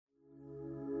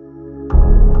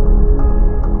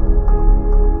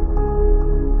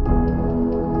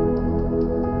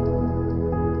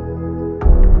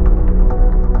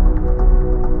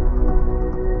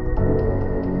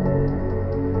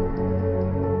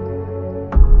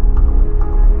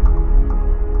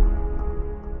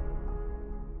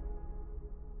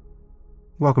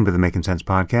Welcome to the Making Sense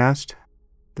podcast.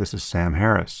 This is Sam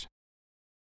Harris.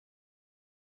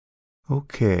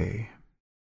 Okay.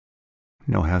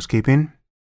 No housekeeping.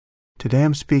 Today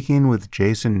I'm speaking with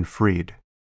Jason Fried.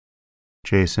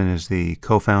 Jason is the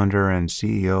co-founder and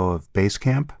CEO of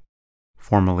Basecamp,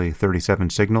 formerly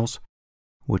 37 Signals,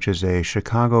 which is a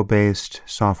Chicago-based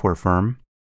software firm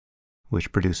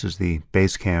which produces the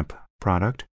Basecamp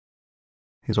product.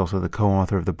 He's also the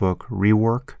co-author of the book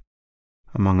Rework,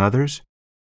 among others.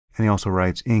 And he also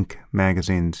writes Inc.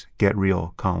 magazine's Get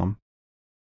Real column.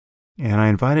 And I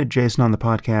invited Jason on the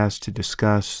podcast to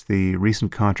discuss the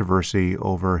recent controversy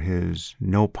over his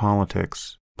no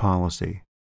politics policy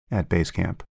at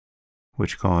Basecamp,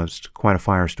 which caused quite a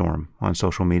firestorm on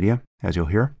social media, as you'll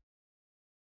hear.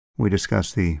 We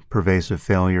discuss the pervasive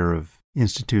failure of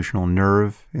institutional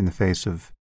nerve in the face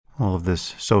of all of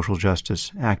this social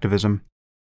justice activism,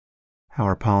 how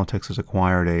our politics has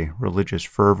acquired a religious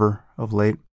fervor of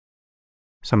late,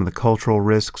 some of the cultural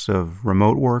risks of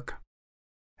remote work,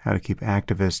 how to keep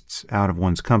activists out of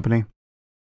one's company,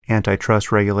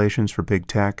 antitrust regulations for big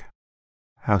tech,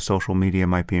 how social media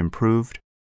might be improved,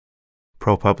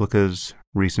 ProPublica's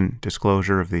recent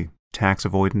disclosure of the tax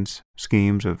avoidance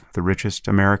schemes of the richest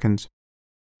Americans,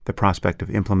 the prospect of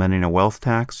implementing a wealth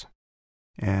tax,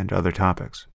 and other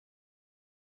topics.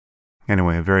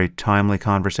 Anyway, a very timely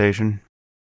conversation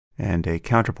and a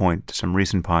counterpoint to some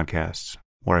recent podcasts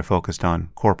where I focused on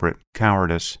corporate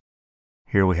cowardice.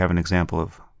 Here we have an example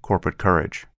of corporate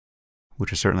courage,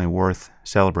 which is certainly worth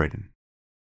celebrating.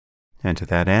 And to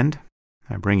that end,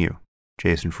 I bring you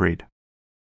Jason Fried.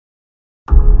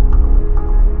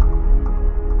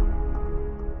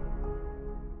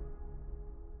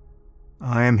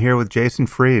 I am here with Jason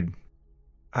Fried.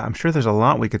 I'm sure there's a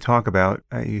lot we could talk about.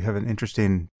 You have an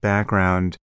interesting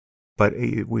background, but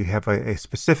we have a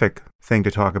specific thing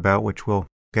to talk about, which we'll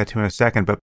get to in a second.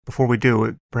 But before we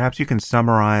do, perhaps you can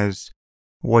summarize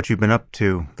what you've been up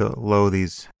to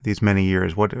these many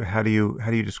years. How do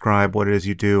you describe what it is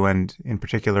you do, and in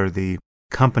particular the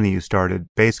company you started,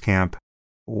 Basecamp?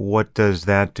 What does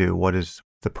that do? What is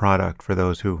the product for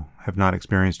those who have not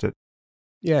experienced it?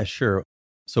 Yeah, sure.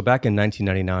 So back in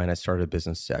 1999, I started a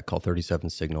business called 37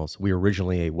 Signals. We were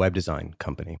originally a web design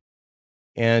company.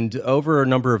 And over a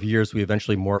number of years, we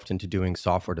eventually morphed into doing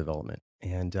software development.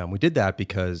 And we did that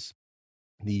because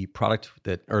the product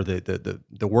the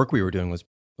work we were doing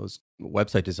was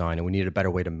website design, and we needed a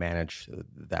better way to manage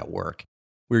that work.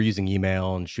 We were using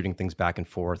email and shooting things back and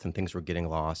forth, and things were getting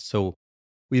lost. So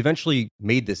we eventually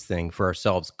made this thing for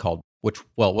ourselves it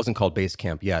wasn't called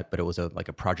Basecamp yet, but it was a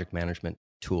project management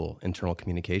tool, internal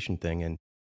communication thing. And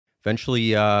eventually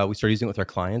we started using it with our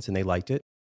clients, and they liked it.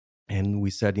 And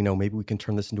we said, maybe we can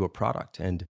turn this into a product.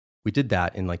 And we did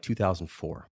that in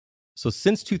 2004. So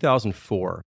since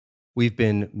 2004, we've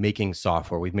been making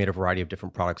software. We've made a variety of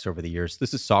different products over the years.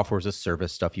 This is software as a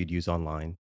service, stuff you'd use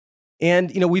online.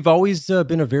 And, we've always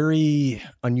been a very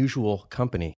unusual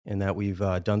company in that we've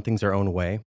done things our own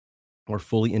way. We're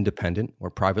fully independent. We're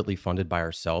privately funded by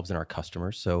ourselves and our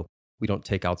customers, so we don't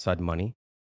take outside money.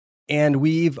 And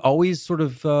we've always sort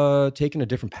of taken a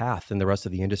different path than the rest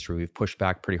of the industry. We've pushed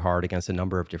back pretty hard against a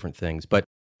number of different things. But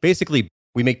basically,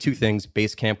 we make two things: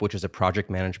 Basecamp, which is a project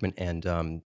management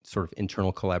and sort of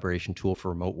internal collaboration tool for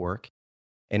remote work.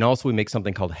 And also we make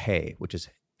something called Hey, which is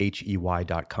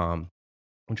HEY.com,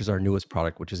 which is our newest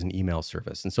product, which is an email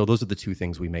service. And so those are the two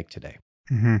things we make today.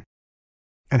 Mm-hmm.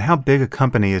 And how big a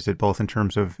company is it, both in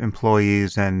terms of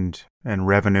employees and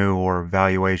revenue or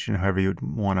valuation, however you'd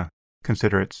want to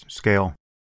consider its scale?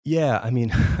 Yeah, I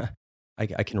mean,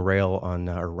 I can rail on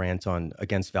or rant on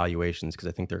against valuations because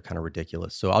I think they're kind of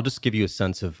ridiculous. So I'll just give you a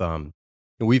sense of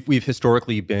we've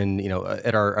historically been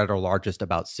at our largest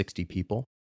about 60 people,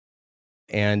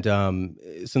 and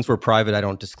since we're private, I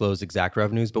don't disclose exact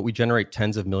revenues, but we generate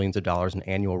tens of millions of dollars in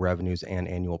annual revenues and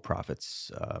annual profits,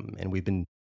 and we've been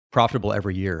profitable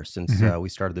every year since we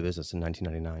started the business in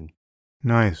 1999.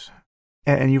 Nice,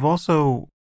 and you've also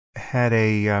had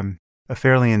a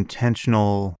fairly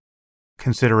intentional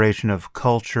consideration of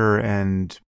culture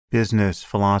and business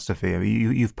philosophy. I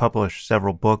mean, you've published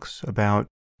several books about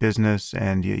business,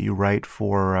 and you write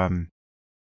for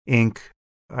Inc.,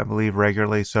 I believe,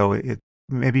 regularly. So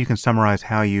maybe you can summarize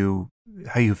how you've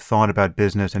thought about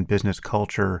business and business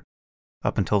culture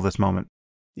up until this moment.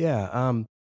 Yeah,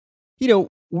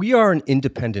 we are an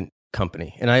independent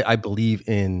company, and I believe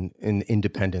in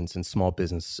independence and small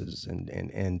businesses,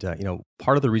 and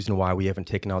part of the reason why we haven't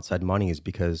taken outside money is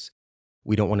because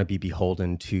we don't want to be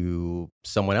beholden to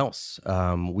someone else.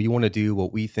 We want to do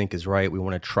what we think is right. We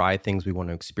want to try things. We want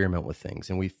to experiment with things,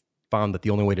 and we've found that the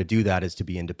only way to do that is to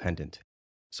be independent.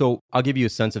 So I'll give you a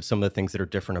sense of some of the things that are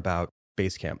different about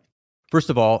Basecamp. First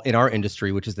of all, in our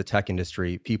industry, which is the tech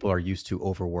industry, people are used to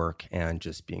overwork and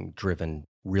just being driven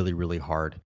really, really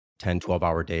hard. 10,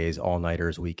 12-hour days,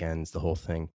 all-nighters, weekends, the whole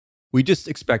thing. We just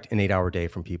expect an 8-hour day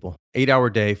from people. 8-hour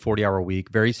day, 40-hour week,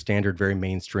 very standard, very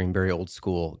mainstream, very old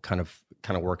school kind of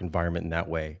work environment in that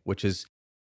way, which is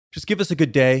just give us a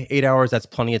good day, 8 hours, that's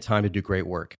plenty of time to do great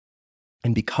work.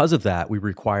 And because of that, we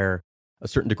require a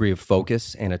certain degree of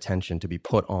focus and attention to be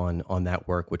put on that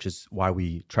work, which is why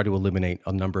we try to eliminate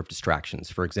a number of distractions.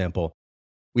 For example,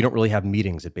 we don't really have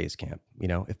meetings at Basecamp.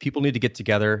 If people need to get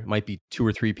together, it might be 2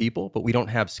 or 3 people, but we don't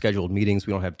have scheduled meetings.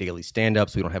 We don't have daily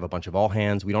stand-ups. We don't have a bunch of all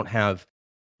hands. We don't have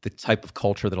the type of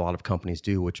culture that a lot of companies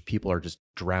do, which people are just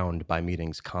drowned by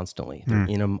meetings constantly. They're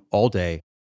in them all day.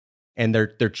 And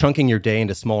they're chunking your day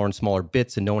into smaller and smaller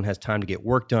bits, and no one has time to get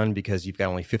work done because you've got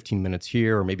only 15 minutes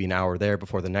here or maybe an hour there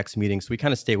before the next meeting. So we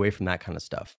kind of stay away from that kind of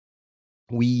stuff.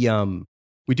 We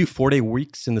do 4-day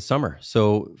weeks in the summer.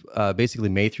 So basically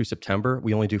May through September,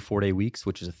 we only do 4-day weeks,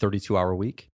 which is a 32-hour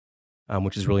week,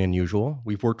 which is really unusual.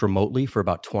 We've worked remotely for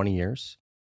about 20 years.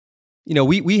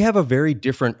 We have a very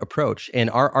different approach. And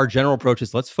our general approach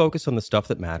is let's focus on the stuff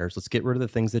that matters. Let's get rid of the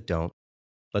things that don't.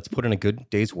 Let's put in a good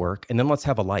day's work, and then let's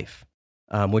have a life,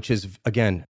 which is,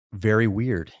 again, very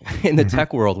weird in the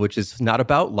tech world, which is not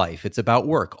about life. It's about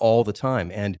work all the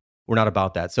time, and we're not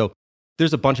about that. So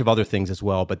there's a bunch of other things as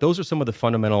well, but those are some of the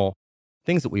fundamental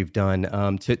things that we've done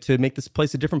to make this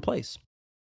place a different place.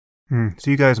 So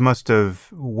you guys must have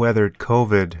weathered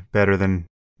COVID better than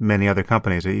many other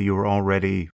companies. You were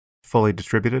already fully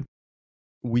distributed?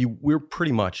 We're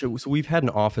pretty much. So we've had an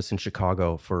office in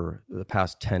Chicago for the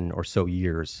past 10 or so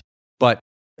years, but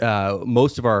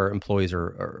most of our employees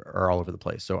are all over the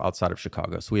place, so outside of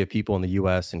Chicago. So we have people in the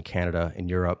US and Canada and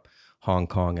Europe, Hong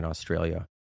Kong and Australia.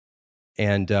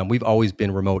 And we've always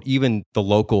been remote. Even the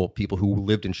local people who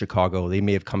lived in Chicago, they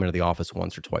may have come into the office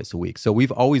once or twice a week. So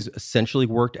we've always essentially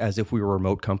worked as if we were a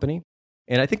remote company.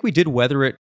 And I think we did weather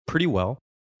it pretty well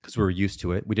because we were used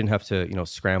to it. We didn't have to,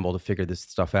 scramble to figure this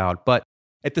stuff out. But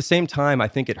at the same time, I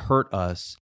think it hurt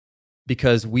us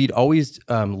because we'd always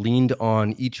leaned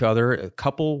on each other a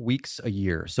couple weeks a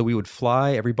year. So we would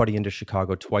fly everybody into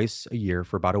Chicago twice a year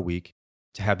for about a week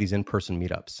to have these in-person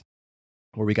meetups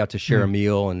where we got to share a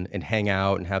meal and hang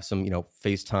out and have some,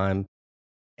 FaceTime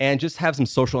and just have some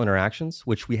social interactions,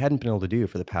 which we hadn't been able to do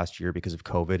for the past year because of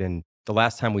COVID. And the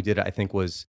last time we did it, I think,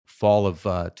 was fall of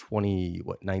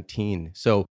 2019.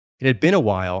 So it had been a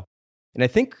while. And I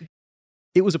think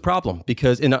it was a problem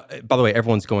because, and by the way,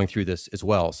 everyone's going through this as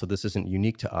well. So this isn't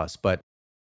unique to us, but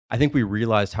I think we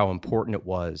realized how important it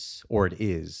was, or it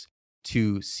is,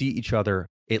 to see each other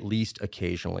at least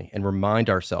occasionally and remind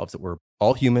ourselves that we're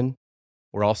all human.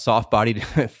 We're all soft-bodied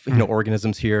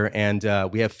organisms here, and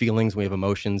we have feelings, we have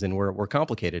emotions, and we're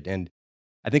complicated. And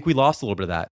I think we lost a little bit of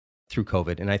that through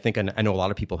COVID. And I know a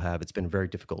lot of people have. It's been a very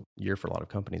difficult year for a lot of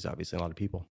companies, obviously, a lot of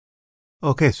people.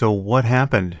 Okay, so what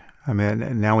happened? I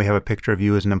mean, now we have a picture of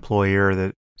you as an employer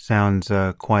that sounds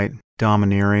quite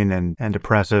domineering and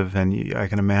oppressive, and I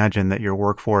can imagine that your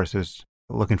workforce is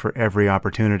looking for every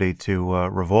opportunity to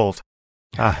revolt.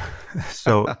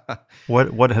 So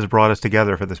what has brought us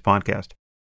together for this podcast?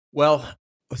 Well,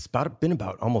 it's been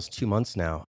about almost 2 months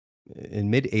now. In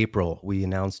mid-April, we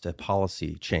announced a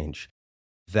policy change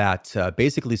that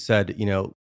basically said,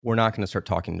 we're not going to start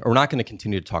talking, or we're not going to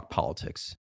continue to talk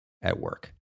politics at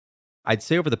work. I'd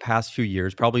say over the past few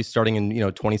years, probably starting in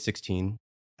 2016,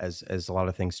 as a lot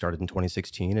of things started in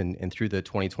 2016 and through the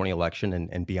 2020 election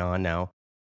and beyond now,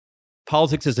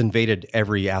 politics has invaded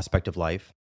every aspect of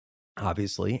life,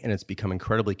 obviously, and it's become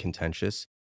incredibly contentious.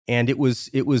 And it was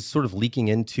sort of leaking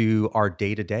into our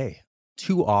day-to-day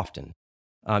too often.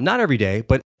 Not every day,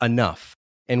 but enough.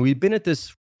 And we've been at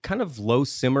this kind of low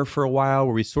simmer for a while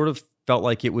where we sort of felt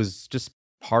like it was just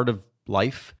part of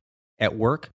life at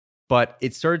work. But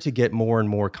it started to get more and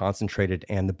more concentrated,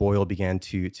 and the boil began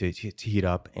to heat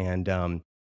up. And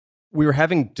we were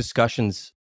having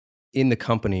discussions in the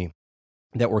company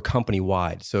that were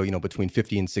company-wide. So, between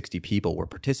 50 and 60 people were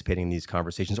participating in these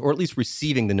conversations, or at least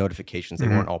receiving the notifications. They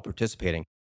weren't all participating.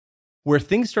 Where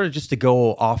things started just to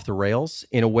go off the rails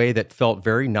in a way that felt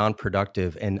very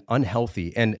non-productive and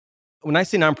unhealthy. And when I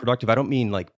say non-productive, I don't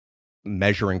mean like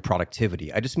measuring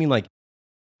productivity. I just mean like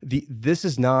this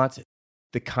is not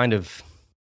the kind of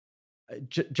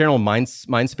general mind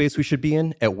space we should be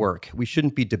in at work. We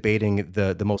shouldn't be debating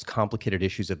the most complicated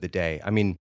issues of the day. I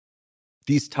mean,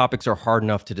 these topics are hard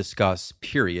enough to discuss,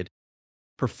 period.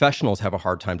 Professionals have a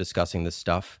hard time discussing this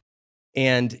stuff.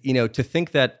 And, to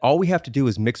think that all we have to do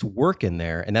is mix work in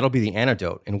there and that'll be the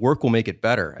antidote and work will make it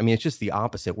better. I mean, it's just the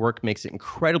opposite. Work makes it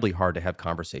incredibly hard to have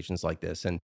conversations like this.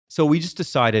 And so we just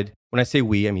decided, when I say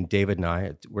we, I mean, David and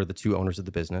I, we're the two owners of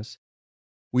the business.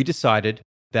 We decided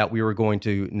that we were going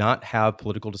to not have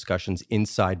political discussions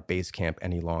inside Basecamp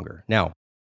any longer. Now,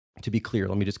 to be clear,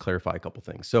 let me just clarify a couple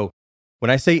things. So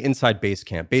when I say inside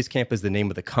Basecamp, Basecamp is the name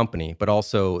of the company, but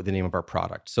also the name of our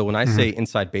product. So when I say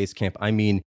inside Basecamp, I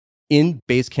mean in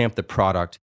Basecamp, the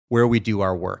product, where we do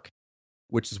our work,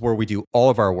 which is where we do all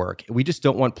of our work. We just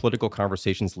don't want political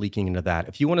conversations leaking into that.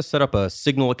 If you want to set up a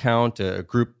Signal account, a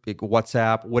group,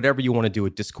 WhatsApp, whatever you want to do, a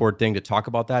Discord thing to talk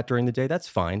about that during the day, that's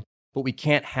fine. But we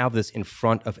can't have this in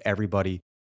front of everybody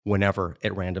whenever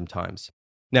at random times.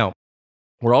 Now,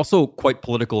 we're also quite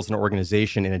political as an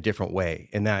organization in a different way,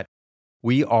 in that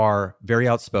we are very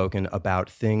outspoken about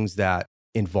things that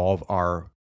involve our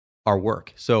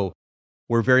work. So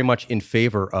we're very much in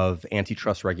favor of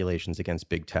antitrust regulations against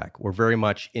big tech. We're very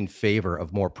much in favor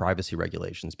of more privacy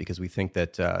regulations because we think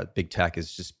that big tech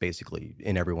is just basically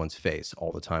in everyone's face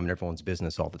all the time, in everyone's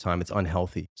business all the time. It's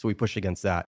unhealthy. So we push against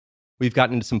that. We've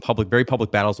gotten into some very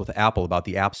public battles with Apple about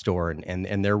the App Store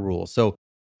and their rules. So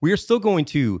we are still going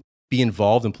to be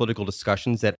involved in political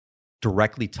discussions that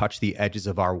directly touch the edges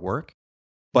of our work,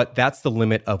 but that's the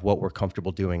limit of what we're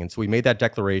comfortable doing. And so we made that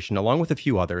declaration along with a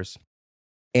few others.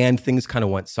 And things kind of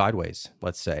went sideways,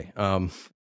 let's say.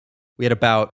 We had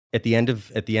about, at the end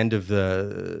of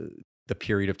the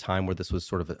period of time where this was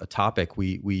sort of a topic,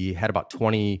 we had about a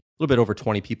little bit over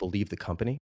 20 people leave the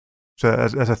company. So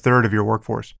as a third of your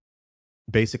workforce?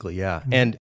 Basically, yeah. Mm-hmm.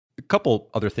 And a couple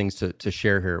other things to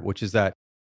share here, which is that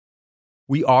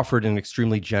we offered an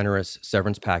extremely generous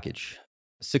severance package.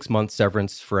 6-month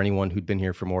severance for anyone who'd been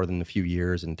here for more than a few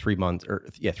years, and 3 months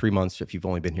if you've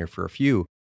only been here for a few.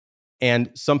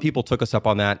 And some people took us up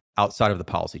on that outside of the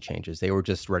policy changes. They were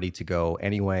just ready to go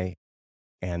anyway,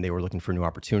 and they were looking for a new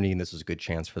opportunity, and this was a good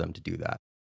chance for them to do that.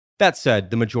 That said,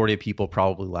 the majority of people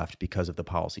probably left because of the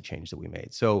policy change that we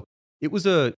made. So it was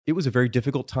a very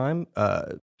difficult time,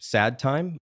 sad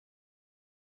time.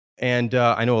 And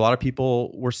I know a lot of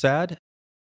people were sad,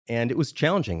 and it was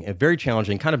challenging, a very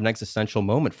challenging, kind of an existential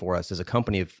moment for us as a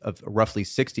company of roughly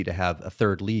 60 to have a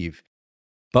third leave.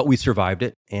 But we survived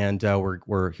it, and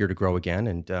we're here to grow again.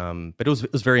 And but it was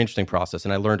a very interesting process,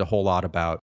 and I learned a whole lot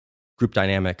about group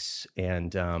dynamics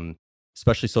and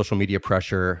especially social media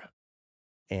pressure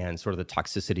and sort of the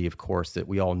toxicity, of course, that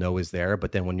we all know is there.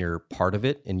 But then when you're part of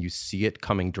it and you see it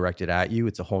coming directed at you,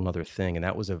 it's a whole nother thing. And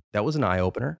that was an eye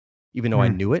opener, even though I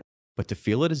knew it. But to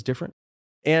feel it is different,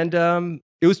 and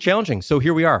it was challenging. So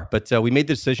here we are. But we made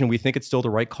the decision. We think it's still the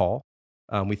right call.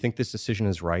 We think this decision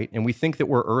is right, and we think that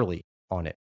we're early on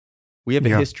it. We have a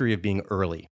history of being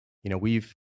early.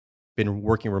 We've been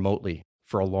working remotely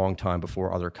for a long time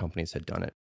before other companies had done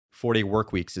it. 4-day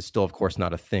work weeks is still, of course,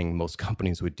 not a thing most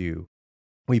companies would do.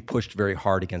 We pushed very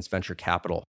hard against venture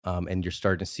capital, and you're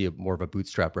starting to see more of a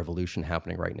bootstrap revolution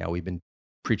happening right now. We've been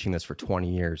preaching this for 20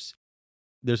 years.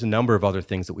 There's a number of other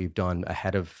things that we've done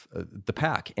ahead of the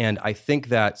pack. And I think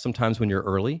that sometimes when you're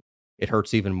early, it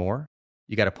hurts even more.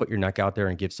 You got to put your neck out there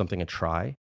and give something a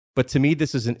try. But to me,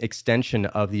 this is an extension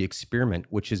of the experiment,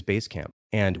 which is Basecamp.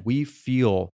 And we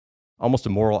feel almost a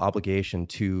moral obligation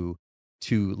to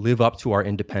live up to our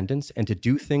independence and to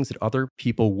do things that other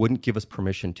people wouldn't give us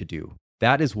permission to do.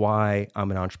 That is why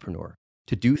I'm an entrepreneur,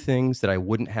 to do things that I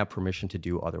wouldn't have permission to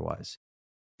do otherwise.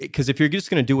 Because if you're just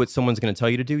going to do what someone's going to tell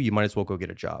you to do, you might as well go get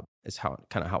a job, is how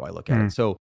I look at it.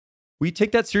 So we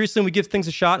take that seriously, and we give things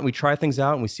a shot, and we try things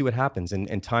out, and we see what happens.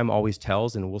 And time always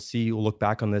tells, and we'll look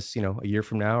back on this, a year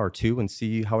from now or two, and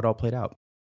see how it all played out.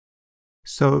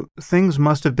 So things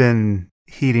must have been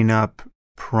heating up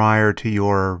prior to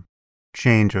your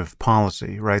change of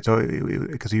policy, right? So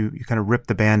because you kind of ripped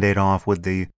the Band-Aid off with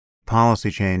the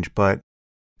policy change, but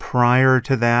prior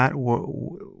to that,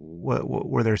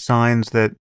 were there signs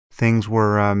that things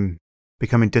were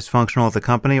becoming dysfunctional at the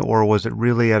company, or was it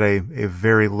really at a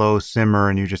very low simmer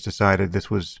and you just decided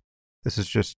this is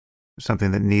just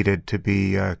something that needed to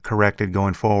be corrected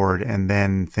going forward, and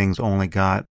then things only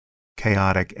got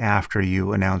chaotic after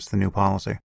you announced the new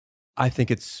policy? I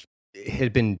think it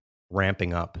had been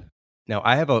ramping up. Now,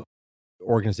 I have a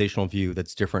organizational view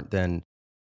that's different than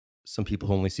some people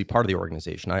who only see part of the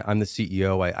organization. I'm the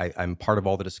CEO. I'm part of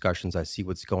all the discussions. I see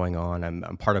what's going on.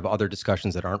 I'm part of other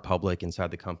discussions that aren't public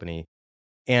inside the company.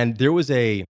 And there was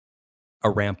a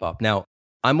ramp up. Now,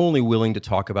 I'm only willing to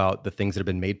talk about the things that have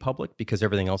been made public because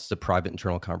everything else is a private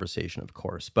internal conversation, of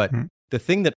course. But the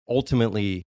thing that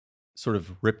ultimately sort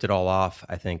of ripped it all off,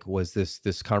 I think, was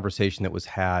this conversation that was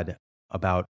had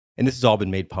about and this has all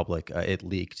been made public. It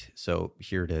leaked, so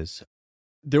here it is.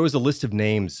 There was a list of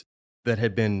names that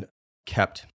had been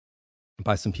kept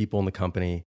by some people in the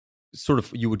company. Sort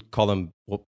of, you would call them,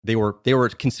 well, they were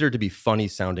considered to be funny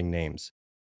sounding names.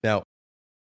 Now,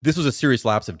 this was a serious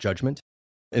lapse of judgment.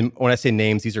 And when I say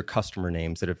names, these are customer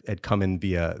names that had come in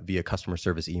via customer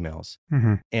service emails.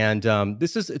 Mm-hmm. And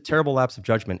this is a terrible lapse of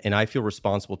judgment. And I feel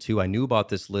responsible too. I knew about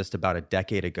this list about a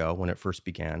decade ago when it first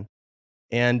began.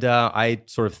 And I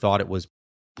sort of thought it was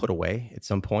put away at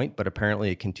some point, but apparently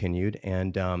it continued,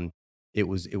 and it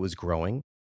was growing.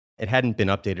 It hadn't been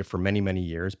updated for many, many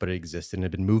years, but it existed and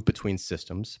had been moved between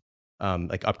systems,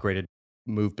 like upgraded,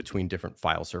 moved between different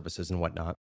file services and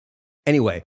whatnot.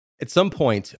 Anyway, at some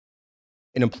point,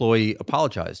 an employee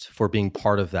apologized for being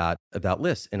part of that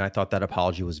list, and I thought that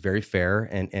apology was very fair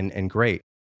and great.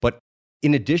 But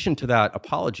in addition to that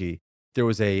apology, there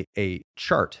was a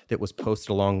chart that was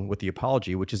posted along with the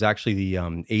apology, which is actually the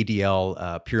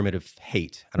ADL pyramid of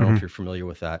hate. I don't know if you're familiar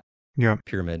with that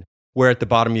pyramid, where at the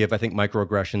bottom you have, I think,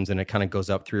 microaggressions, and it kind of goes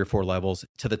up 3 or 4 levels.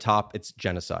 To the top, it's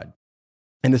genocide.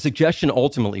 And the suggestion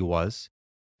ultimately was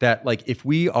that, like, if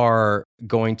we are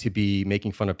going to be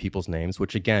making fun of people's names,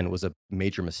 which again was a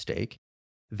major mistake,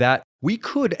 that we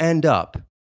could end up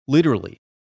literally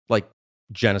like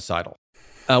genocidal,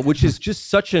 which is just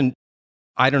such an,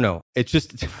 I don't know. It's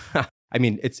just, I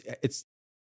mean, it's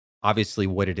obviously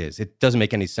what it is. It doesn't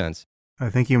make any sense. I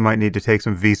think you might need to take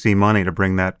some VC money to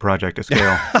bring that project to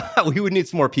scale. We would need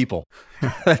some more people.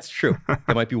 That's true.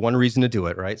 That might be one reason to do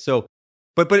it, right? So,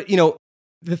 but you know,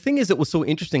 the thing is that was so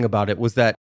interesting about it was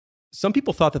that some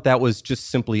people thought that was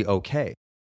just simply okay.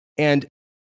 And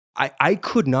I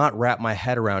could not wrap my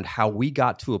head around how we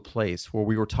got to a place where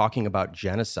we were talking about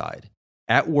genocide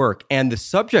at work. And the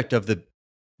subject of the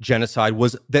genocide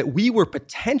was that we were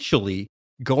potentially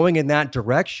going in that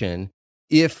direction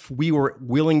if we were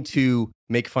willing to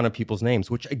make fun of people's names,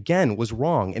 which again was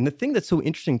wrong. And the thing that's so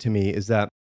interesting to me is that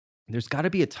there's got to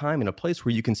be a time and a place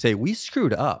where you can say, we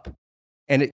screwed up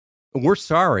and we're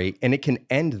sorry, and it can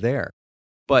end there.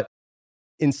 But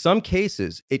in some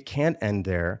cases, it can't end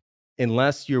there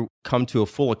unless you come to a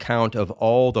full account of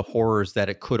all the horrors that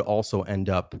it could also end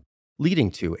up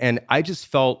leading to. And I just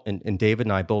felt, and David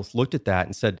and I both looked at that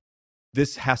and said,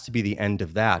 this has to be the end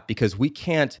of that, because we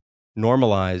can't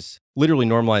literally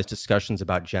normalize discussions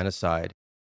about genocide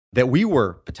that we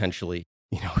were potentially,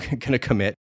 going to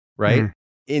commit, right?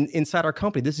 Inside our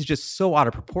company. This is just so out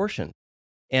of proportion.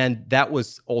 And that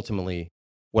was ultimately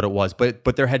what it was.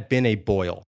 But there had been a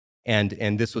boil. And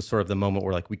this was sort of the moment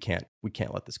where, like, we can't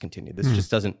let this continue. This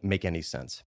just doesn't make any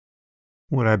sense.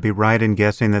 Would I be right in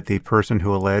guessing that the person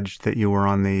who alleged that you were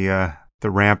on the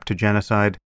ramp to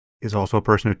genocide is also a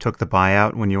person who took the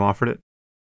buyout when you offered it?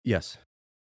 Yes.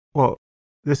 Well,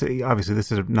 this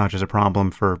is not just a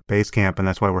problem for Basecamp, and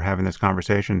that's why we're having this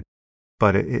conversation,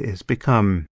 but it has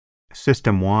become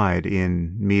system-wide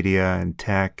in media and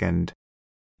tech and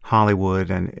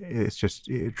Hollywood, and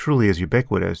it truly is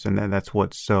ubiquitous, and that's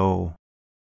what's so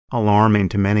alarming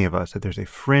to many of us, that there's a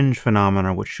fringe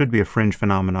phenomenon, which should be a fringe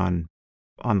phenomenon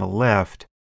on the left,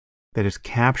 that is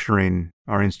capturing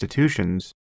our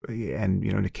institutions and,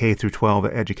 the K through 12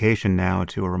 education now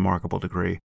to a remarkable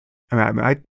degree.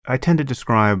 I tend to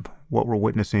describe what we're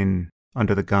witnessing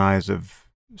under the guise of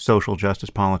social justice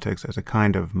politics as a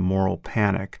kind of moral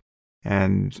panic.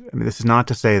 And this is not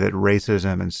to say that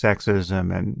racism and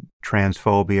sexism and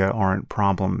transphobia aren't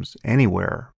problems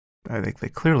anywhere. I think they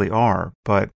clearly are,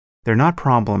 but they're not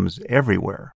problems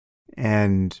everywhere.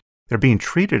 And they're being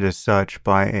treated as such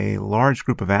by a large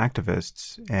group of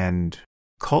activists and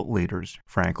cult leaders,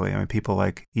 frankly. People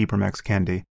like Ibram X.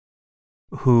 Kendi,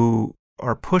 who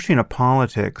are pushing a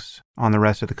politics on the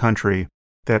rest of the country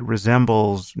that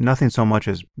resembles nothing so much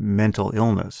as mental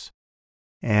illness.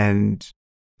 And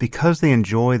because they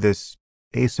enjoy this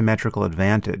asymmetrical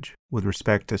advantage with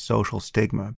respect to social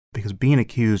stigma, because being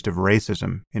accused of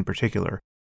racism in particular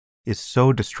is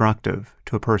so destructive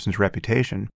to a person's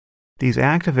reputation, these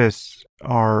activists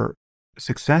are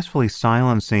successfully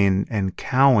silencing and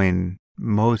cowing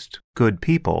most good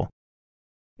people.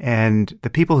 And the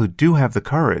people who do have the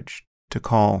courage to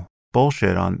call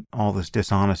bullshit on all this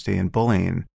dishonesty and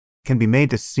bullying can be made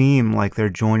to seem like they're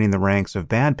joining the ranks of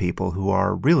bad people who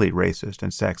are really racist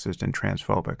and sexist and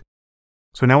transphobic.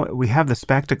 So now we have the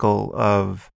spectacle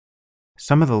of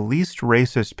some of the least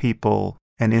racist people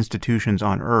and institutions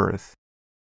on earth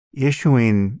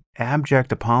issuing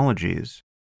abject apologies,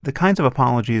 the kinds of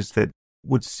apologies that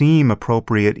would seem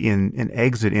appropriate in an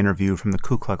exit interview from the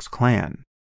Ku Klux Klan,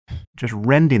 just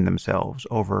rending themselves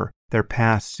over their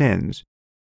past sins.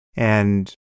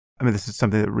 And I mean, this is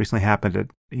something that recently happened at,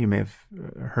 you may have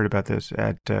heard about this,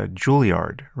 at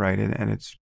Juilliard, right? And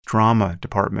its drama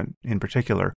department in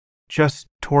particular just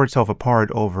tore itself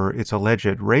apart over its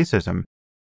alleged racism.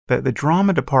 The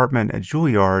drama department at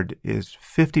Juilliard is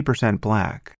 50%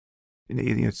 black.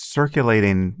 It's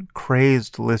circulating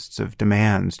crazed lists of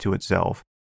demands to itself,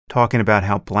 talking about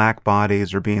how black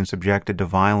bodies are being subjected to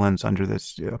violence under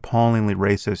this appallingly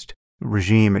racist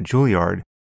regime at Juilliard.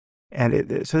 And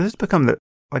so this has become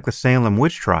like the Salem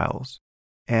witch trials.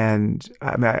 And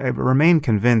I remain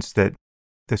convinced that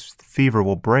this fever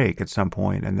will break at some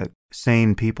point and that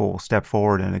sane people will step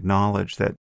forward and acknowledge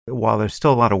that while there's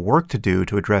still a lot of work to do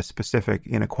to address specific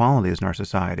inequalities in our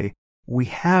society, we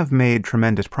have made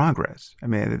tremendous progress. I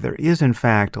mean, there is, in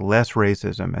fact, less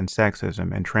racism and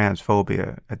sexism and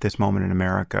transphobia at this moment in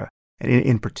America, and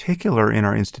in particular in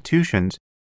our institutions,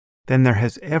 than there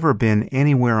has ever been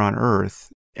anywhere on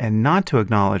earth. And not to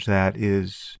acknowledge that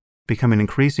is becoming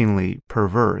increasingly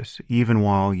perverse, even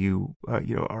while you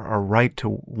are right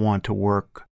to want to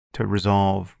work to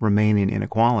resolve remaining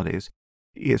inequalities.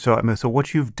 So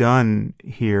what you've done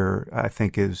here, I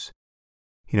think, is,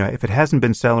 if it hasn't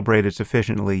been celebrated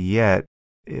sufficiently yet,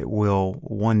 it will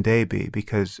one day be,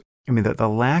 because, the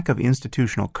lack of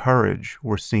institutional courage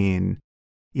we're seeing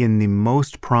in the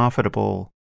most profitable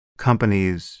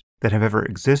companies that have ever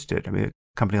existed. A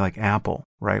company like Apple,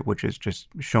 right, which is just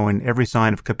showing every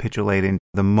sign of capitulating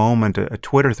the moment a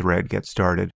Twitter thread gets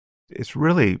started. It's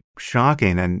really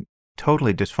shocking and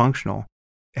totally dysfunctional.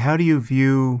 How do you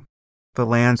view the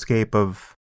landscape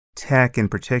of tech in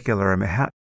particular?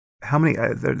 How many?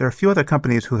 There are a few other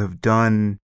companies who have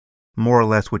done more or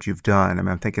less what you've done.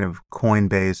 I'm thinking of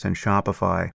Coinbase and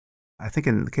Shopify. I think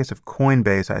in the case of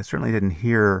Coinbase, I certainly didn't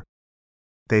hear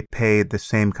they paid the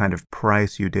same kind of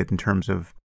price you did in terms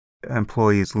of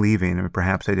employees leaving.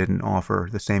 Perhaps they didn't offer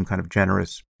the same kind of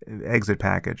generous exit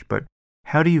package. But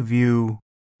how do you view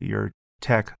your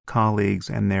tech colleagues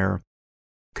and their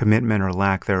commitment or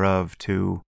lack thereof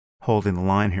to holding the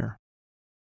line here?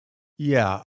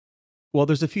 Yeah. Well,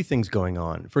 there's a few things going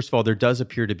on. First of all, there does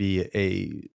appear to be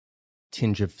a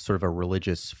tinge of sort of a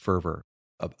religious fervor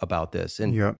about this.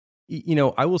 And, yeah.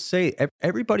 I will say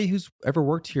everybody who's ever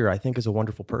worked here, I think, is a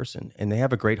wonderful person, and they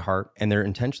have a great heart and their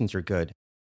intentions are good.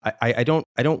 I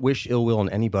don't wish ill will on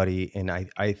anybody. And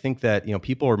I think that,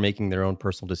 people are making their own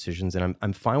personal decisions, and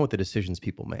I'm fine with the decisions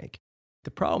people make.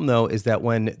 The problem, though, is that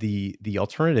when the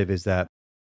alternative is that,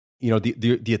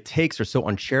 the takes are so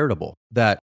uncharitable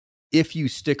that if you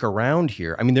stick around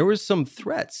here, there was some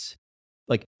threats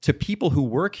like to people who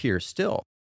work here still.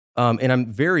 And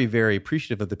I'm very, very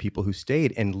appreciative of the people who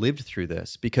stayed and lived through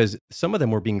this, because some of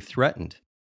them were being threatened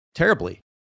terribly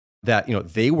that,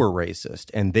 they were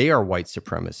racist and they are white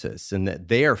supremacists and that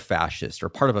they are fascist or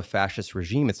part of a fascist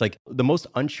regime. It's like the most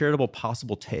uncharitable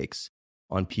possible takes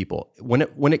on people. When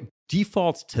it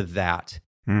defaults to that,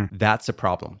 that's a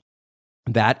problem.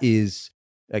 That is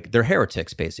like they're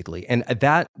heretics, basically. And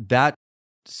that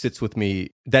sits with me.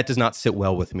 That does not sit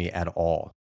well with me at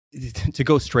all. To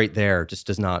go straight there just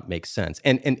does not make sense.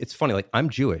 And it's funny, like, I'm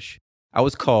Jewish. I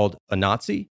was called a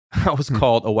Nazi. I was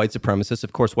called a white supremacist.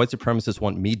 Of course, white supremacists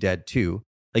want me dead too.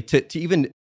 Like to even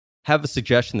have a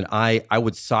suggestion that I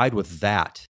would side with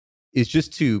that is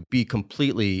just to be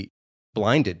completely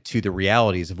blinded to the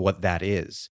realities of what that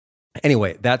is.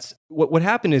 Anyway, that's what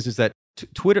happened is that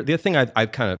Twitter, the other thing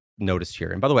I've kind of noticed here,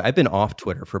 and by the way, I've been off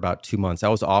Twitter for about 2 months. I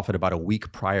was off it about a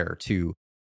week prior to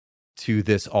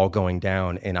this all going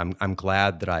down, and I'm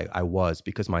glad that I was,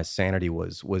 because my sanity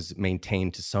was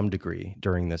maintained to some degree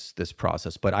during this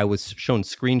process. But I was shown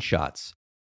screenshots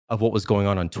of what was going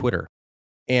on Twitter,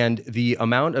 and the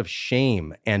amount of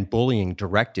shame and bullying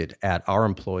directed at our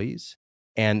employees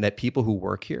and that people who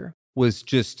work here was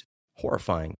just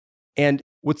horrifying. And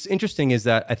what's interesting is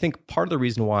that I think part of the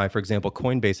reason why, for example,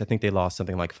 Coinbase, I think they lost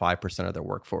something like 5% of their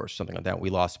workforce, something like that.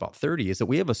 We lost about 30, is that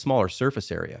we have a smaller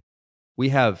surface area. We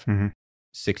have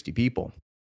 60 people.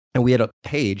 And we had a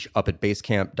page up at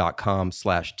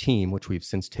basecamp.com/team, which we've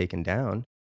since taken down,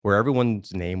 where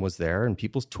everyone's name was there and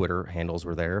people's Twitter handles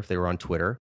were there if they were on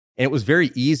Twitter. And it was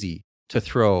very easy to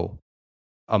throw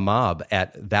a mob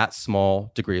at that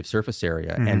small degree of surface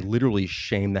area and literally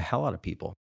shame the hell out of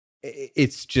people.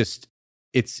 It's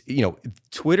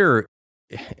Twitter.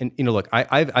 And, look,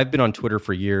 I've been on Twitter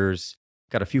for years,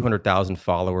 got a few 100,000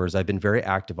 followers. I've been very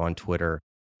active on Twitter.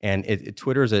 And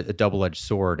Twitter is a double-edged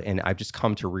sword, and I've just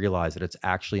come to realize that it's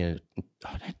actually a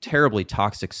terribly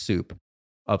toxic soup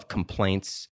of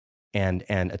complaints and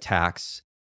attacks,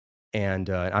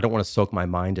 and I don't want to soak my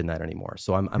mind in that anymore.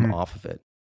 So I'm off of it.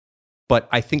 But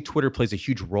I think Twitter plays a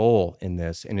huge role in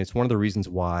this. And it's one of the reasons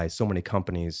why so many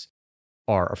companies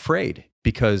are afraid,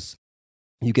 because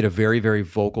you get a very, very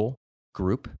vocal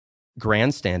group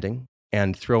grandstanding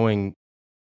and throwing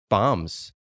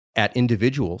bombs at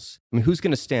individuals. I mean, who's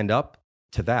going to stand up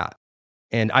to that?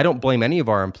 And I don't blame any of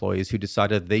our employees who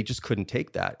decided they just couldn't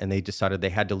take that, and they decided they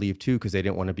had to leave too because they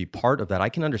didn't want to be part of that. I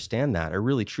can understand that. I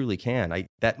really, truly can.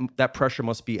 That pressure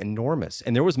must be enormous.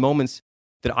 And there was moments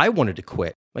that I wanted to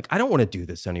quit. Like, I don't want to do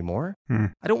this anymore.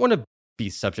 I don't want to be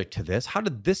subject to this. How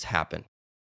did this happen?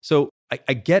 So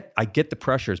I get the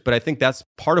pressures, but I think that's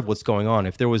part of what's going on.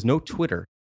 If there was no Twitter,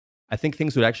 I think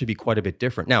things would actually be quite a bit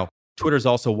different. Now, Twitter is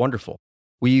also wonderful.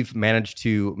 We've managed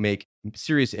to make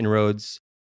serious inroads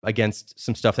against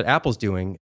some stuff that Apple's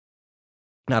doing,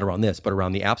 not around this, but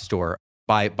around the App Store,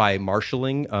 by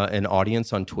marshaling an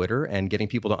audience on Twitter and getting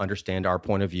people to understand our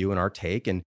point of view and our take.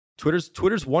 And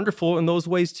Twitter's wonderful in those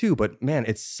ways too, but man,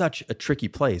 it's such a tricky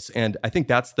place. And I think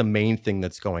that's the main thing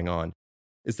that's going on,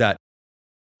 is that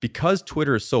because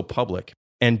Twitter is so public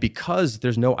and because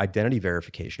there's no identity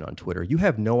verification on Twitter, you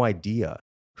have no idea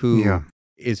who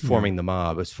is forming the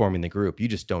mob, is forming the group. You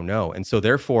just don't know. And so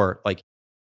therefore, like,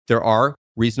 there are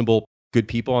reasonable, good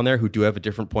people on there who do have a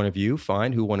different point of view,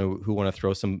 fine, who want to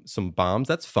throw some bombs,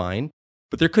 that's fine.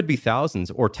 But there could be thousands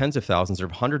or tens of thousands or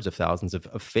hundreds of thousands of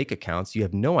fake accounts. You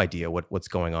have no idea what's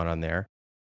going on there.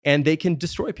 And they can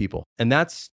destroy people. And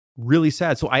that's really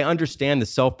sad. So I understand the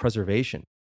self-preservation,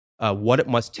 what it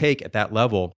must take at that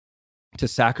level to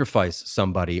sacrifice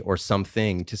somebody or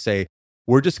something to say,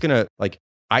 we're just going to, like,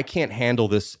 I can't handle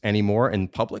this anymore in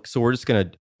public. So we're just going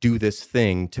to do this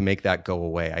thing to make that go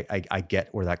away. I get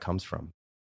where that comes from.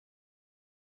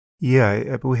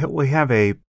 Yeah, we have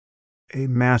a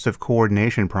massive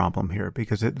coordination problem here,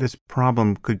 because this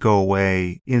problem could go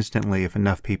away instantly if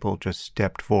enough people just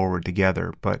stepped forward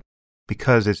together. But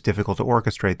because it's difficult to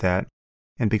orchestrate that,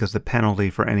 and because the penalty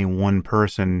for any one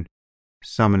person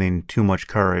summoning too much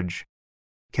courage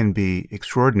can be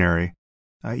extraordinary,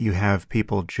 you have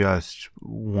people just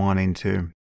wanting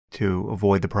to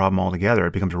avoid the problem altogether.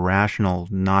 It becomes rational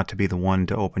not to be the one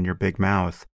to open your big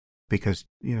mouth, because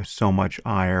so much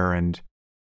ire and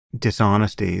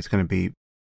dishonesty is going to be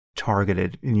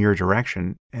targeted in your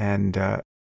direction. And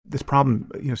this problem,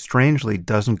 strangely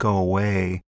doesn't go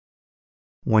away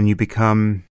when you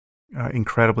become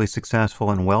incredibly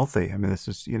successful and wealthy. I mean, this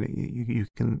is, you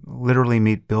can literally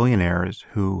meet billionaires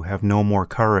who have no more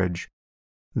courage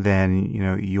than,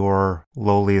 your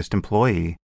lowliest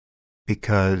employee,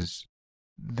 because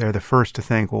they're the first to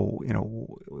think, well,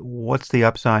 what's the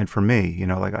upside for me? I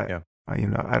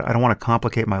don't want to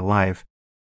complicate my life.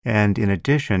 And in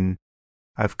addition,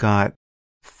 I've got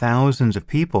thousands of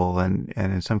people and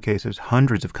in some cases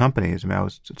hundreds of companies. I mean, I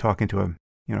was talking to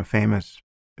a famous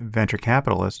venture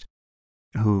capitalist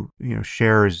who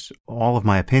shares all of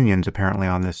my opinions apparently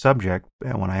on this subject.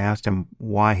 And when I asked him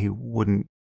why he wouldn't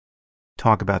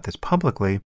talk about this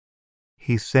publicly,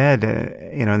 he said,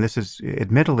 and this is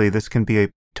admittedly, this can be a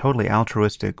totally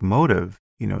altruistic motive,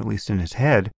 at least in his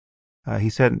head.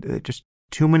 He said, just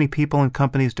too many people and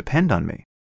companies depend on me.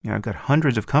 I've got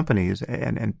hundreds of companies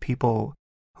and people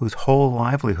whose whole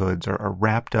livelihoods are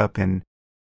wrapped up in,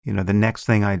 the next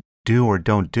thing I do or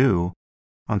don't do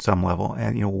on some level.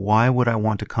 And, why would I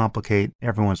want to complicate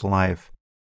everyone's life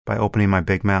by opening my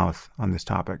big mouth on this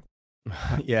topic?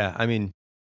 Yeah. I mean,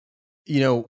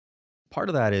 part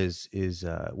of that is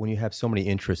when you have so many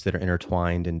interests that are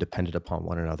intertwined and dependent upon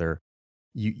one another,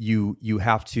 you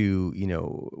have to,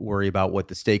 worry about what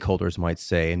the stakeholders might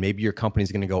say. And maybe your company's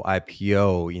going to go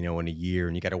IPO, in a year,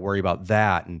 and you got to worry about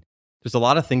that. And there's a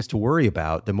lot of things to worry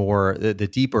about. The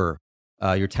deeper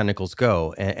your tentacles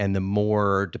go, and the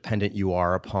more dependent you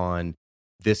are upon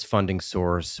this funding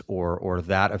source or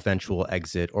that eventual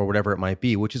exit or whatever it might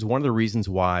be, which is one of the reasons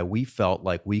why we felt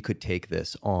like we could take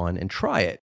this on and try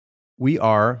it. We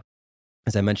are,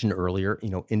 as I mentioned earlier,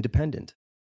 independent.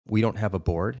 We don't have a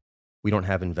board. We don't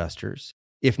have investors.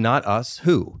 If not us,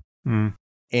 who?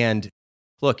 And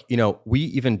look, we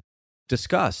even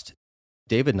discussed,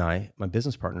 David and I, my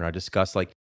business partner and I discussed, like,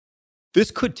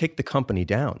 this could take the company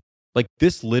down. Like,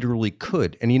 this literally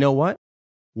could. And you know what?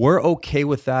 We're okay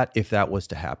with that if that was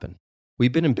to happen.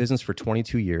 We've been in business for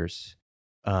 22 years.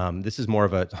 This is more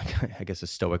of a a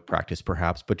stoic practice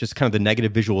perhaps, but just kind of the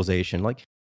negative visualization. Like,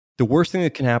 the worst thing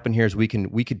that can happen here is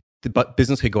the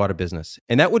business could go out of business.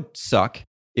 And that would suck.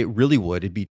 It really would.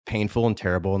 It'd be painful and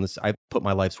terrible. And I put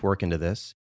my life's work into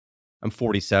this. I'm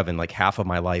 47, like half of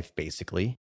my life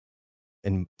basically.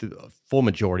 And the full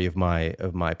majority of my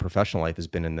professional life has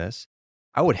been in this.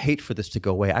 I would hate for this to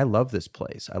go away. I love this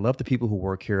place. I love the people who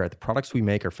work here. The products we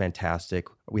make are fantastic.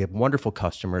 We have wonderful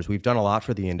customers. We've done a lot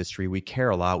for the industry. We care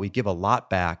a lot. We give a lot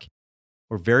back.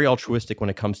 We're very altruistic when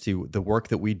it comes to the work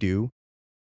that we do.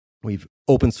 We've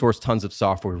open sourced tons of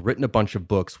software. We've written a bunch of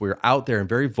books. We're out there and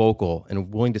very vocal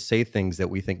and willing to say things that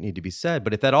we think need to be said.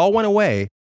 But if that all went away,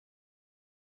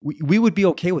 we would be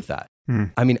okay with that.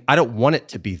 I mean, I don't want it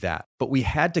to be that, but we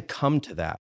had to come to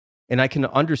that. And I can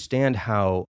understand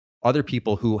how other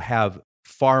people who have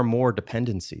far more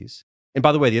dependencies. And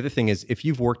by the way, the other thing is, if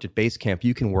you've worked at Basecamp,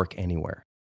 you can work anywhere.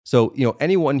 So,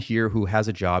 anyone here who has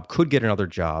a job could get another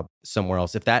job somewhere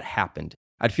else. If that happened,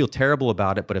 I'd feel terrible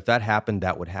about it. But if that happened,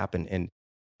 that would happen. And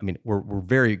I mean, we're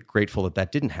very grateful that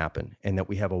that didn't happen and that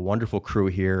we have a wonderful crew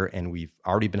here and we've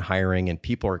already been hiring and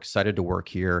people are excited to work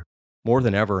here more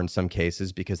than ever in some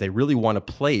cases because they really want a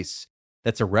place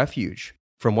that's a refuge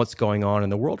from what's going on in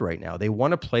the world right now. They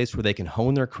want a place where they can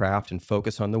hone their craft and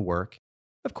focus on the work.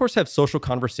 Of course, have social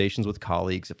conversations with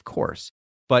colleagues, of course,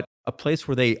 but a place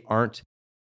where they aren't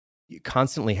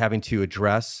constantly having to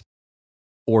address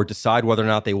or decide whether or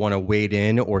not they want to wade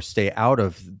in or stay out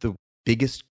of the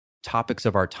biggest topics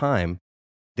of our time.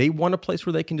 They want a place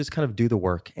where they can just kind of do the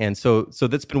work. And so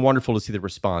that's been wonderful to see the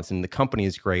response. And the company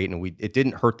is great. And it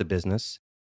didn't hurt the business.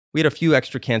 We had a few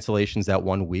extra cancellations that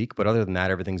 1 week, but other than that,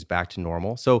 everything's back to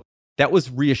normal. So that was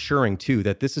reassuring too,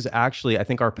 that this is actually, I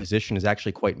think our position is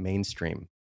actually quite mainstream.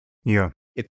 Yeah.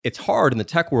 It's hard in the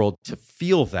tech world to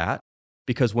feel that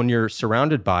because when you're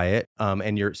surrounded by it,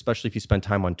 and especially if you spend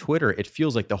time on Twitter, it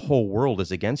feels like the whole world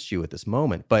is against you at this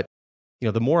moment. But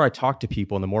the more I talk to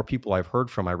people and the more people I've heard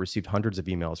from, I received hundreds of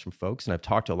emails from folks, and I've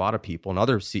talked to a lot of people and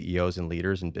other CEOs and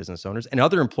leaders and business owners and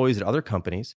other employees at other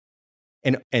companies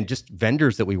and just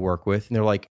vendors that we work with. And they're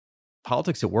like,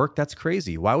 politics at work? That's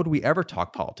crazy. Why would we ever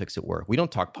talk politics at work? We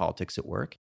don't talk politics at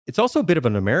work. It's also a bit of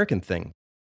an American thing.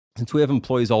 Since we have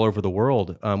employees all over the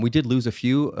world, we did lose a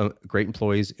few great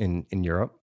employees in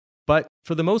Europe. But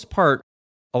for the most part,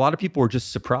 a lot of people were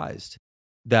just surprised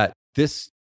that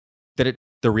the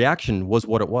reaction was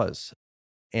what it was.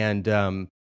 And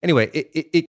anyway,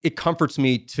 it comforts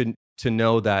me to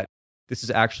know that this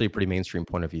is actually a pretty mainstream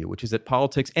point of view, which is that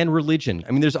politics and religion,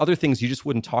 I mean, there's other things you just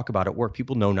wouldn't talk about at work.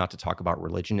 People know not to talk about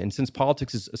religion. And since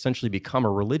politics has essentially become a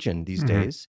religion these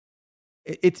days,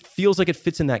 it feels like it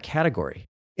fits in that category.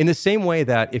 In the same way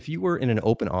that if you were in an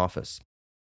open office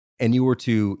and you were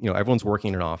to, everyone's working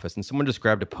in an office and someone just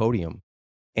grabbed a podium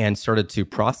and started to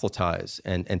proselytize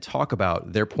and talk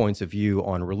about their points of view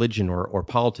on religion or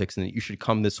politics and that you should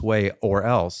come this way or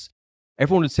else,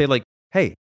 everyone would say like,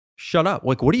 hey, shut up.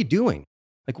 Like, what are you doing?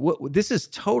 Like, this is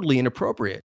totally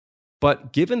inappropriate.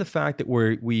 But given the fact that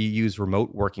we use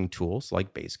remote working tools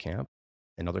like Basecamp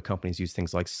and other companies use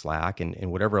things like Slack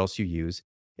and whatever else you use,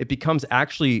 it becomes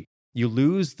actually, you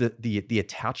lose the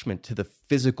attachment to the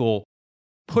physical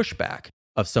pushback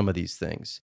of some of these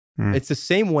things. It's the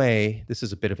same way, this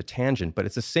is a bit of a tangent, but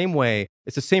it's the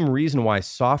same reason why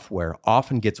software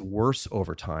often gets worse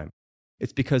over time.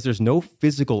 It's because there's no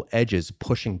physical edges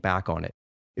pushing back on it.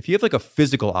 If you have like a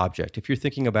physical object, if you're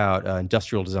thinking about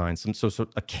industrial design,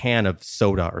 a can of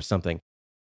soda or something,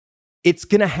 it's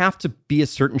going to have to be a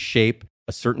certain shape,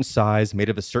 a certain size, made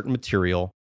of a certain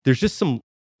material. There's just some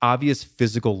obvious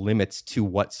physical limits to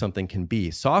what something can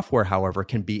be. Software, however,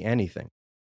 can be anything.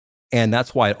 And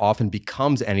that's why it often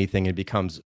becomes anything and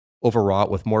becomes overwrought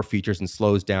with more features and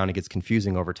slows down and gets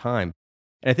confusing over time.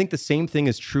 And I think the same thing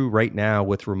is true right now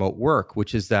with remote work,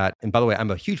 which is that, and by the way,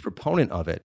 I'm a huge proponent of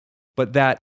it, but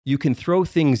that you can throw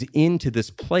things into this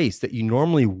place that you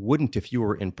normally wouldn't if you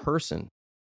were in person.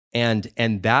 And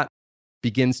that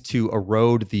begins to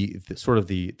erode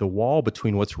the wall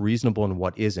between what's reasonable and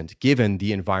what isn't, given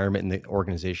the environment and the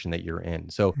organization that you're in.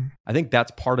 So I think that's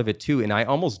part of it too. And I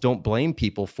almost don't blame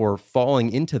people for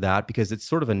falling into that because it's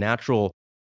sort of a natural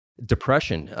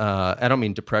depression. I don't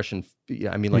mean depression.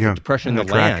 I mean like a depression in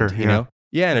the land, you know?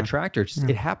 Yeah, an attractor.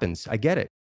 It happens. I get it.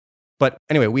 But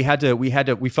anyway, we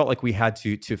felt like we had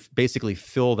to basically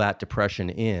fill that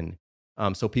depression in.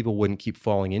 So people wouldn't keep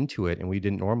falling into it, and we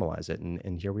didn't normalize it,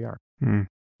 and here we are.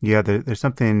 Yeah, there's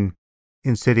something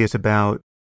insidious about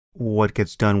what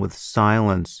gets done with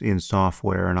silence in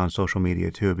software and on social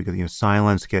media too, because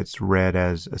silence gets read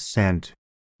as assent,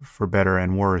 for better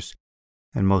and worse,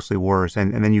 and mostly worse,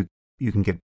 and then you can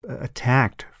get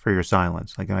attacked for your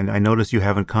silence. Like I notice you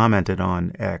haven't commented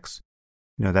on X.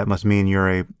 That must mean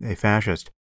you're a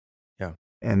fascist. Yeah,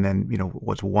 and then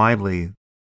what's widely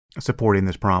supporting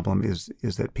this problem is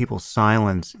that people's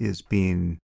silence is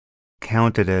being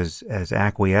counted as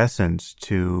acquiescence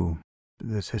to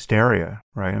this hysteria,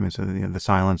 right? I mean, so the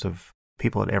silence of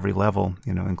people at every level,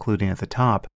 including at the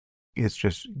top. It's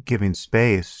just giving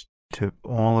space to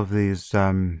all of these.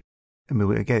 Again,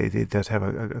 it does have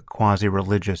a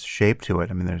quasi-religious shape to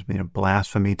it. I mean, there's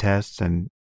blasphemy tests and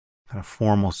kind of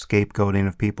formal scapegoating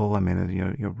of people. I mean,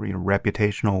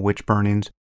 reputational witch burnings,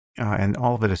 and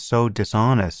all of it is so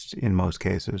dishonest in most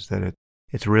cases that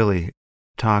it's really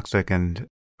toxic and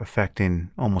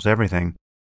affecting almost everything.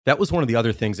 That was one of the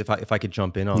other things, if I could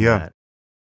jump in on that,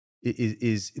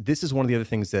 is this is one of the other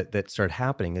things that started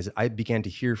happening is I began to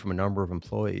hear from a number of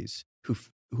employees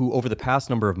who over the past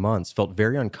number of months felt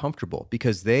very uncomfortable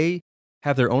because they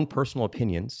have their own personal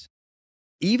opinions,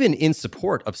 even in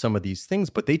support of some of these things,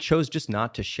 but they chose just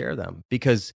not to share them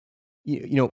because,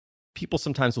 people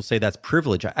sometimes will say that's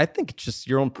privilege. I think it's just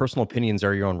your own personal opinions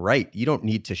are your own right. You don't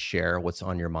need to share what's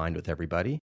on your mind with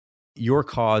everybody. Your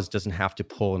cause doesn't have to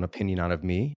pull an opinion out of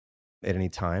me at any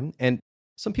time. And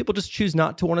some people just choose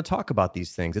not to want to talk about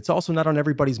these things. It's also not on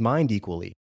everybody's mind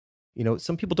equally.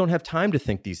 Some people don't have time to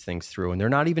think these things through and they're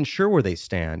not even sure where they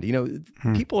stand.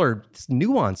 People are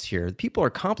nuanced here. People are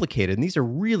complicated and these are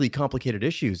really complicated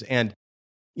issues. And,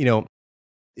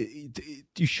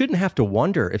 you shouldn't have to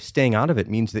wonder if staying out of it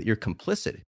means that you're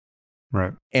complicit.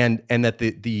 Right. And that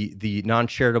the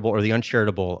non-charitable or the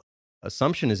uncharitable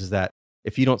assumption is that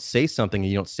if you don't say something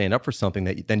and you don't stand up for something,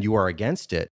 then you are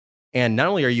against it. And not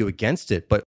only are you against it,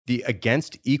 but the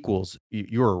against equals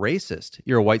you're a racist,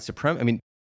 you're a white supremacist. I mean,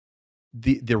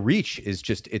 the reach is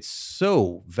just, it's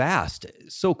so vast,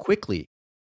 so quickly.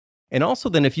 And also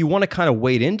then if you want to kind of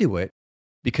wade into it,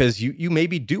 because you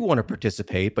maybe do want to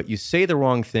participate, but you say the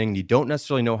wrong thing, you don't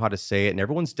necessarily know how to say it, and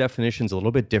everyone's definition is a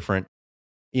little bit different,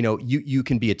 you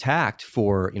can be attacked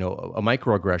for, a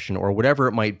microaggression or whatever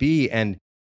it might be. And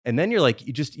then you're like,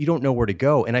 you don't know where to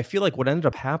go. And I feel like what ended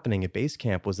up happening at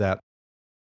Basecamp was that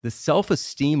the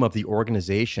self-esteem of the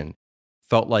organization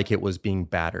felt like it was being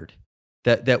battered.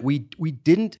 That we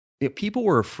didn't, people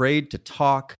were afraid to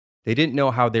talk. They didn't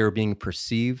know how they were being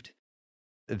perceived.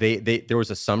 There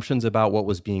was assumptions about what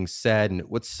was being said and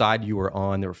what side you were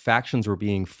on. There were factions were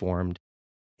being formed.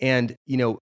 And,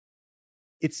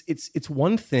 it's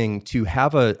one thing to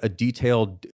have a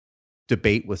detailed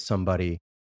debate with somebody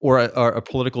or a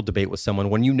political debate with someone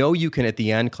when you can at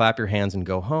the end clap your hands and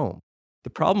go home. The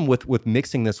problem with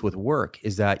mixing this with work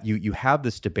is that you have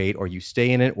this debate or you stay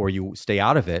in it or you stay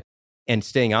out of it. And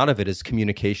staying out of it is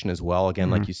communication as well. Again,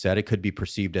 like you said, it could be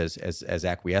perceived as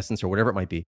acquiescence or whatever it might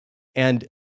be. And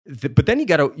but then you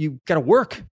gotta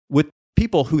work with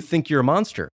people who think you're a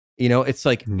monster. It's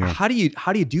like, how do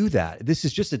you do that? This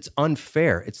is just, it's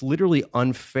unfair. It's literally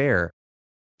unfair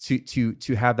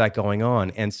to have that going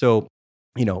on. And so,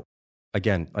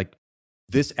 again, like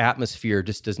this atmosphere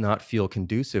just does not feel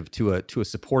conducive to a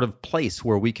supportive place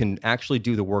where we can actually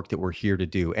do the work that we're here to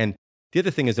do. And the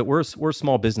other thing is that we're a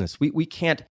small business. We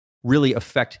can't really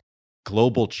affect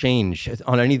global change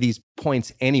on any of these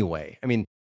points anyway. I mean,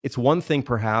 it's one thing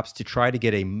perhaps to try to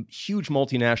get a huge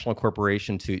multinational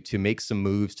corporation to make some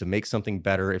moves, to make something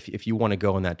better if you want to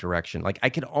go in that direction. Like I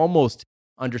could almost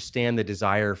understand the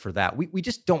desire for that. We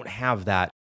just don't have that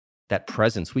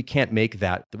presence. We can't make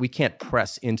that. We can't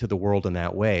press into the world in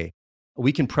that way.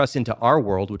 We can press into our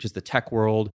world, which is the tech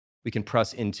world. We can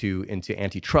press into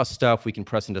antitrust stuff. We can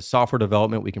press into software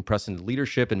development. We can press into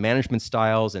leadership and management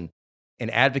styles and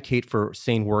advocate for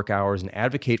sane work hours and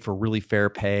advocate for really fair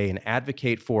pay and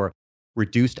advocate for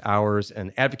reduced hours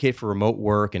and advocate for remote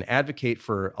work and advocate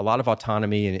for a lot of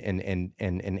autonomy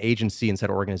and agency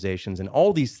inside organizations and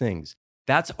all these things.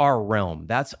 That's our realm.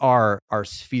 That's our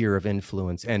sphere of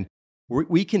influence. And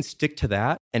we can stick to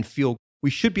that and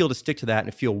we should be able to stick to that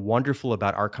and feel wonderful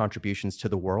about our contributions to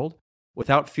the world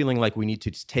without feeling like we need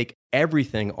to just take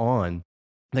everything on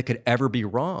that could ever be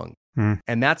wrong.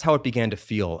 And that's how it began to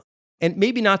feel. And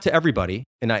maybe not to everybody.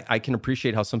 And I can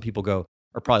appreciate how some people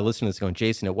are probably listening to this going,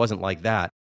 Jason, it wasn't like that.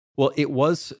 Well, it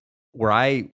was where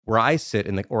I sit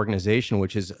in the organization,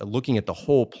 which is looking at the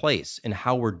whole place and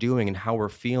how we're doing and how we're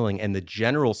feeling and the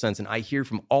general sense. And I hear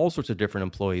from all sorts of different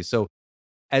employees. So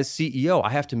as CEO, I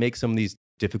have to make some of these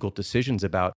difficult decisions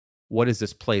about what is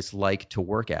this place like to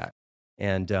work at.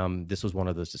 And this was one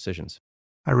of those decisions.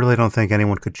 I really don't think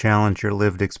anyone could challenge your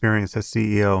lived experience as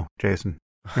CEO, Jason.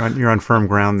 You're on firm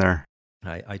ground there.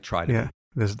 I tried it. Yeah,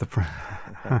 this is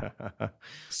the.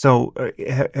 So,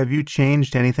 have you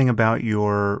changed anything about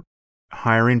your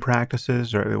hiring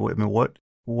practices, or I mean,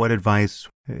 what advice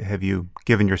have you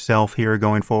given yourself here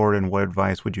going forward, and what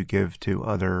advice would you give to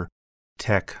other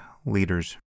tech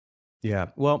leaders? Yeah,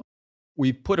 well,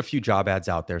 we've put a few job ads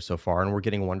out there so far, and we're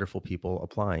getting wonderful people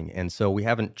applying. And so we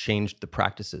haven't changed the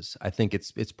practices. I think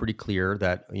it's pretty clear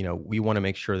that, we want to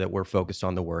make sure that we're focused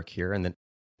on the work here, and that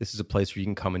this is a place where you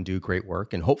can come and do great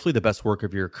work, and hopefully the best work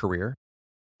of your career,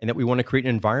 and that we want to create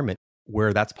an environment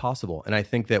where that's possible. And I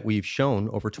think that we've shown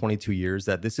over 22 years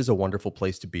that this is a wonderful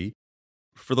place to be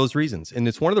for those reasons. And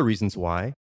it's one of the reasons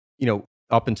why,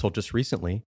 up until just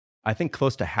recently, I think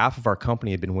close to half of our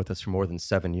company had been with us for more than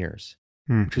 7 years,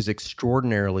 which is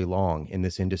extraordinarily long in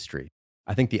this industry.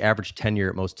 I think the average tenure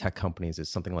at most tech companies is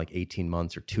something like 18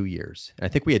 months or 2 years. And I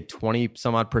think we had 20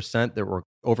 some odd percent that were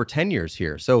over 10 years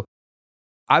here. So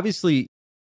obviously,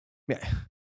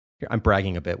 I'm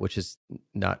bragging a bit, which is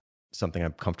not something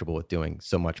I'm comfortable with doing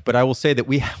so much. But I will say that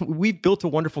we've built a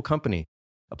wonderful company,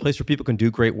 a place where people can do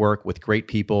great work with great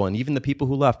people. And even the people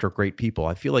who left are great people.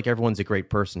 I feel like everyone's a great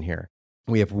person here.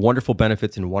 We have wonderful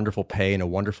benefits and wonderful pay and a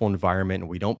wonderful environment. And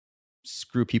we don't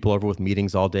screw people over with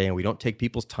meetings all day. And we don't take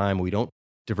people's time. We don't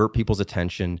divert people's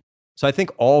attention. So I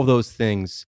think all of those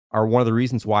things are one of the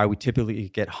reasons why we typically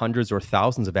get hundreds or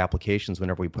thousands of applications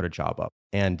whenever we put a job up.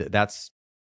 And that's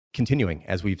continuing,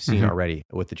 as we've seen already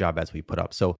with the job ads we put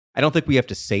up. So I don't think we have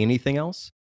to say anything else.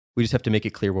 We just have to make it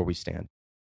clear where we stand.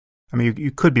 I mean,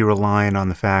 you could be relying on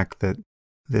the fact that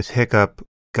this hiccup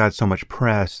got so much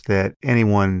press that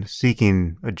anyone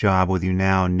seeking a job with you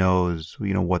now knows,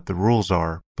 what the rules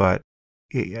are. But,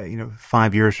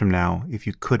 5 years from now, if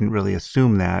you couldn't really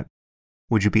assume that,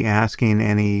 would you be asking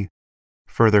any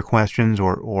further questions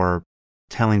or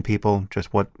telling people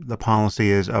just what the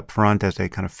policy is up front as they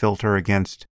kind of filter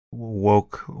against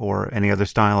woke or any other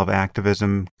style of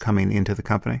activism coming into the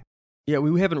company? Yeah,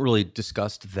 we haven't really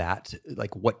discussed that,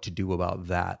 like what to do about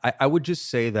that. I would just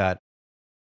say that,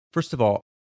 first of all,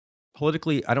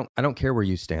 politically, I don't care where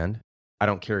you stand. I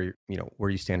don't care,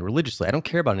 where you stand religiously. I don't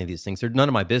care about any of these things. They're none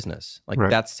of my business. Like Right.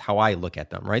 That's how I look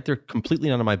at them, right? They're completely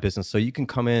none of my business. So you can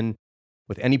come in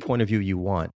with any point of view you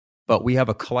want. But we have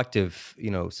a collective,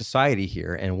 society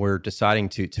here, and we're deciding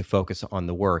to focus on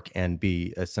the work and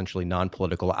be essentially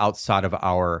non-political outside of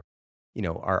our,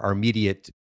 our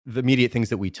the immediate things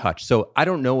that we touch. So I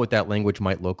don't know what that language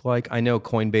might look like. I know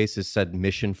Coinbase has said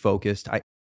mission focused.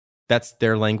 That's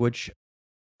their language.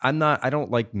 I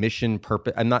don't like mission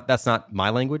purpose. That's not my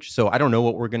language. So I don't know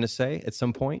what we're going to say at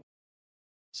some point.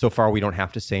 So far, we don't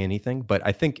have to say anything, but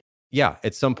I think,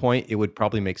 at some point it would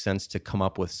probably make sense to come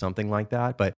up with something like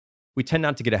that. But we tend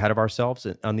not to get ahead of ourselves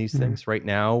on these things. Right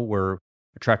now, we're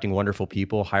attracting wonderful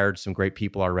people, hired some great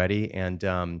people already. And,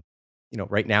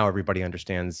 right now, everybody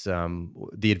understands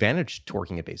the advantage to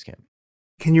working at Basecamp.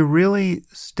 Can you really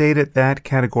state it that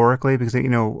categorically? Because,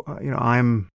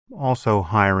 I'm also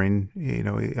hiring,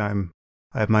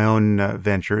 I have my own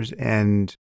ventures,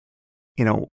 and,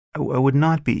 I would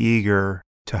not be eager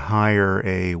to hire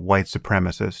a white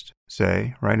supremacist,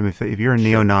 say, right? I mean, if you're a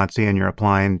neo-Nazi and you're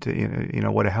applying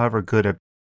to, however good a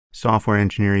software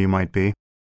engineer you might be,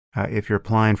 if you're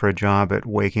applying for a job at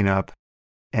Waking Up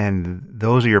and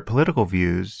those are your political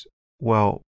views,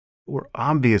 well, we're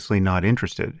obviously not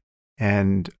interested.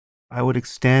 And I would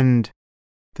extend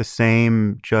the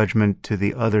same judgment to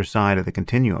the other side of the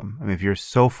continuum. I mean, if you're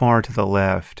so far to the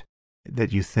left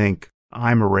that you think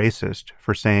I'm a racist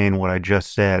for saying what I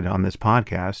just said on this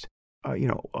podcast,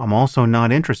 I'm also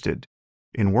not interested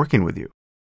in working with you.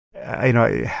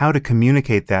 How to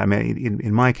communicate that. I mean,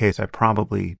 in my case, I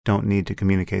probably don't need to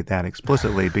communicate that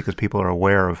explicitly because people are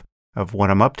aware of what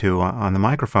I'm up to on the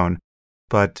microphone.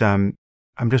 But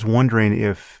I'm just wondering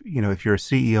if you're a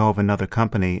CEO of another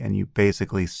company and you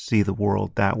basically see the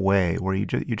world that way, where you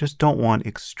just don't want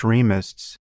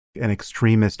extremists and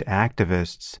extremist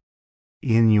activists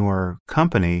in your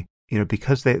company,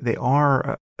 because they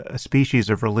are a species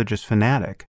of religious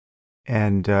fanatic,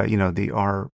 and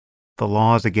the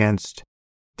laws against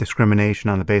discrimination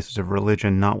on the basis of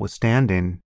religion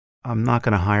notwithstanding, I'm not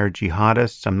going to hire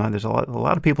jihadists. There's a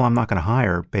lot of people I'm not going to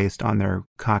hire based on their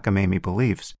cockamamie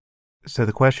beliefs. So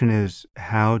the question is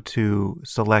how to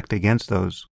select against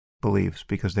those beliefs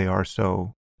because they are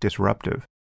so disruptive.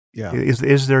 Yeah.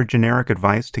 Is there generic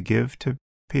advice to give to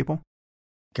people?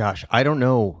 Gosh, I don't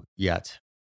know yet.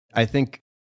 I think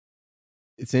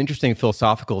it's an interesting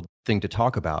philosophical thing to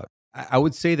talk about. I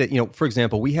would say that, for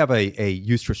example, we have a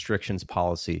use restrictions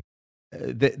policy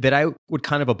that I would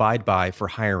kind of abide by for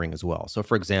hiring as well. So,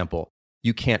 for example,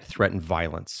 you can't threaten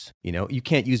violence. You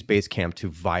can't use Basecamp to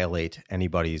violate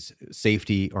anybody's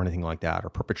safety or anything like that, or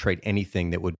perpetrate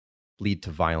anything that would lead to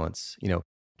violence.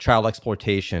 Child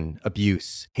exploitation,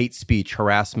 abuse, hate speech,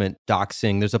 harassment,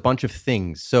 doxing. There's a bunch of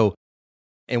things. So,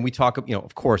 and we talk,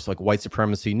 of course, like white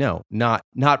supremacy. No,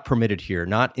 not permitted here.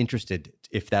 Not interested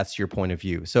if that's your point of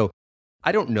view. So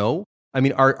I don't know. I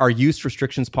mean, our use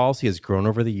restrictions policy has grown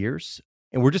over the years,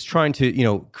 and we're just trying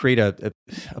to, create a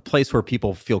place where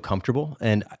people feel comfortable.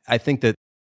 And I think that,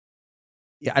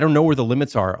 yeah, I don't know where the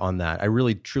limits are on that. I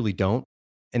really, truly don't.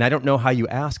 And I don't know how you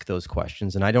ask those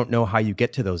questions, and I don't know how you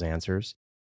get to those answers.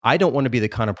 I don't want to be the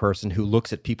kind of person who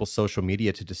looks at people's social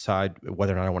media to decide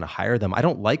whether or not I want to hire them. I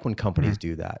don't like when companies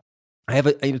do that.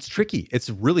 It's tricky. It's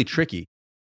really tricky.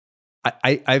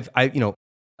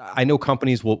 I know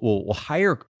companies will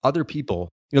hire other people.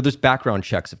 There's background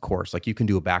checks, of course. Like you can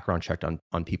do a background check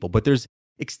on people, but there's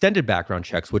extended background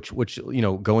checks, which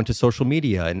go into social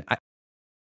media, and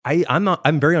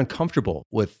I'm very uncomfortable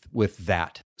with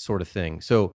that sort of thing.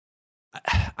 So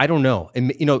I don't know.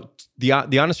 And the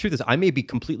honest truth is I may be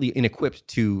completely inequipped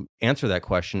to answer that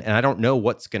question, and I don't know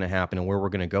what's going to happen and where we're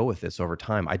going to go with this over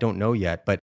time. I don't know yet,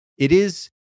 but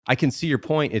I can see your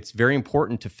point. It's very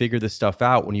important to figure this stuff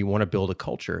out when you want to build a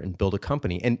culture and build a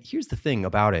company. And here's the thing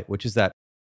about it, which is that,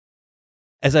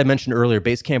 as I mentioned earlier,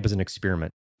 Basecamp is an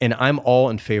experiment. And I'm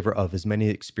all in favor of as many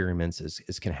experiments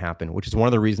as can happen, which is one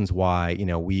of the reasons why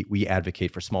we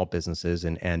advocate for small businesses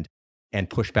and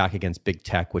push back against big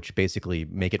tech, which basically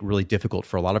make it really difficult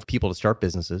for a lot of people to start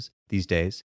businesses these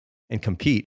days and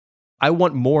compete. I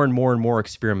want more and more and more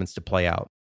experiments to play out.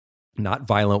 Not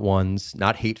violent ones,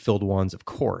 not hate-filled ones, of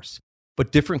course.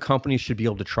 But different companies should be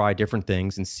able to try different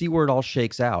things and see where it all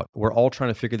shakes out. We're all trying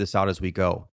to figure this out as we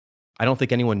go. I don't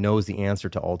think anyone knows the answer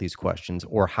to all these questions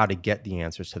or how to get the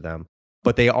answers to them.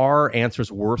 But they are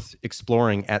answers worth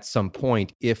exploring at some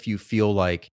point if you feel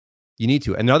like you need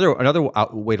to. Another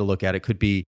way to look at it could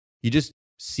be you just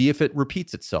see if it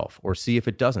repeats itself or see if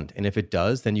it doesn't. And if it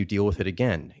does, then you deal with it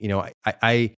again.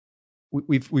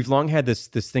 We've long had this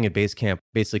thing at Basecamp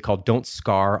basically called "Don't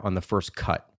Scar on the First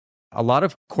Cut." A lot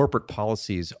of corporate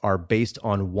policies are based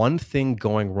on one thing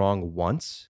going wrong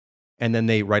once, and then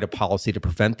they write a policy to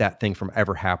prevent that thing from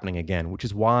ever happening again, which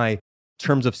is why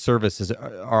terms of services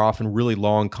are often really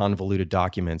long, convoluted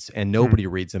documents, and nobody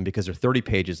reads them because they're 30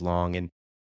 pages long. And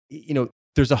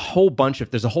there's a whole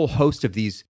host of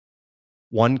these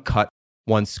one cut,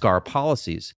 one scar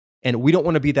policies. And we don't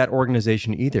want to be that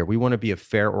organization either. We want to be a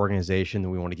fair organization,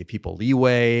 and we want to give people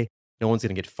leeway. No one's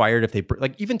going to get fired if they,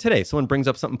 like even today, someone brings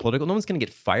up something political. No one's going to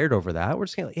get fired over that. We're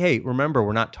just going to, hey, remember,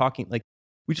 we're not talking,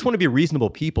 we just want to be reasonable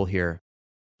people here.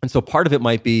 And so part of it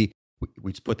might be,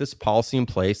 we just put this policy in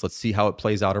place. Let's see how it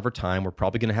plays out over time. We're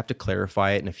probably going to have to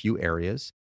clarify it in a few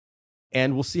areas.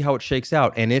 And we'll see how it shakes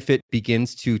out. And if it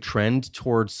begins to trend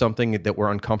towards something that we're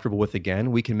uncomfortable with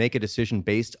again, we can make a decision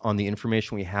based on the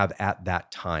information we have at that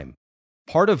time.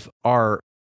 Part of our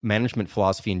management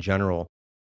philosophy in general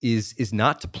is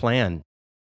not to plan.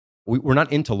 We're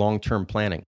not into long-term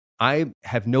planning. I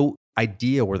have no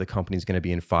idea where the company is going to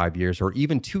be in 5 years or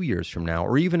even 2 years from now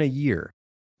or even a year.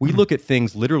 We look at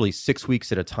things literally 6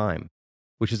 weeks at a time,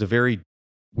 which is a very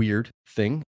weird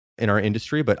thing in our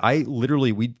industry, but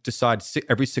we decide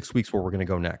every 6 weeks where we're going to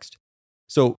go next.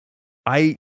 So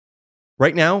right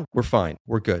now, we're fine.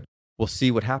 We're good. We'll see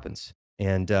what happens.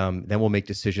 And then we'll make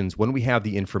decisions when we have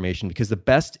the information, because the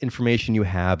best information you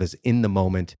have is in the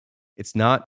moment. It's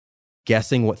not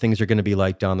guessing what things are going to be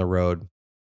like down the road.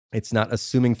 It's not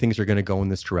assuming things are going to go in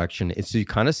this direction. It's you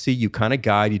kind of see, you kind of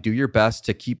guide, you do your best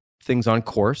to keep things on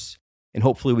course. And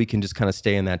hopefully we can just kind of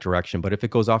stay in that direction. But if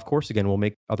it goes off course again, we'll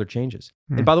make other changes.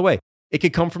 And by the way, it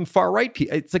could come from far right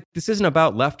people. It's like, this isn't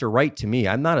about left or right to me.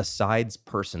 I'm not a sides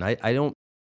person. I don't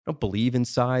believe in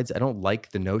sides. I don't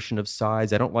like the notion of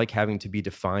sides. I don't like having to be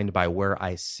defined by where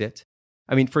I sit.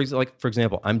 I mean, for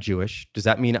example, I'm Jewish. Does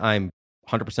that mean I'm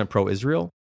 100% pro-Israel?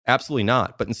 Absolutely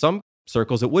not. But in some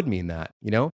circles, it would mean that,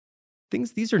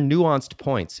 these are nuanced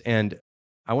points. And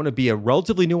I want to be a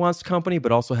relatively nuanced company,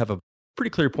 but also have a pretty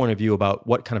clear point of view about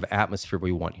what kind of atmosphere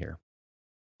we want here.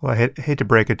 Well, I hate to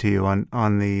break it to you.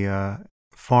 On the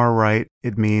far right,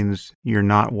 it means you're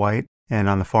not white. And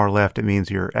on the far left, it means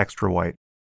you're extra white.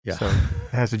 Yeah. So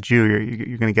as a Jew,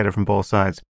 you're going to get it from both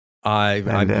sides.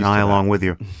 And I along with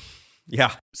you.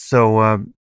 Yeah. So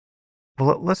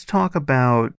let's talk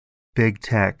about big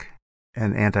tech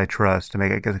and antitrust.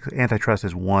 I guess antitrust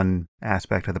is one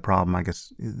aspect of the problem. I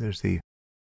guess there's the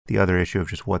other issue of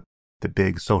just what the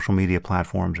big social media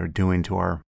platforms are doing to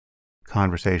our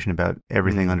conversation about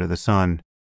everything under the sun.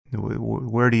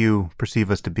 Where do you perceive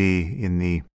us to be in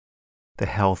the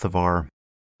health of our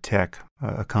tech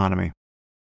economy?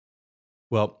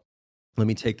 Well, let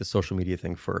me take the social media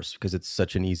thing first, because it's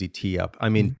such an easy tee up. I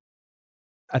mean,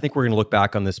 I think we're going to look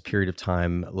back on this period of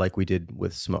time like we did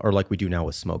with like we do now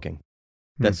with smoking.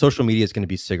 That social media is going to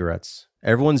be cigarettes.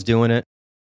 Everyone's doing it.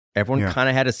 Everyone kind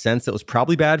of had a sense that it was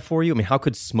probably bad for you. I mean, how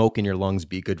could smoke in your lungs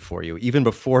be good for you? Even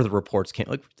before the reports came,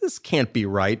 like, this can't be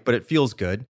right, but it feels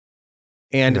good.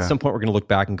 And at some point, we're going to look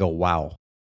back and go, wow,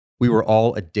 we were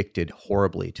all addicted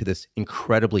horribly to this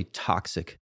incredibly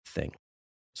toxic thing.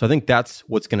 So I think that's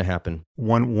what's going to happen.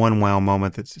 One wow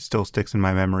moment that still sticks in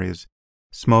my memory is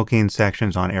smoking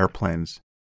sections on airplanes.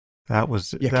 That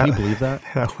was... can you believe that?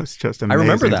 That was just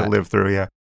amazing to live through,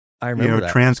 I remember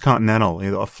that. Transcontinental,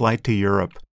 a flight to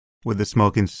Europe with the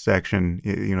smoking section,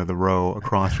 the row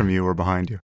across from you or behind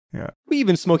you. Yeah.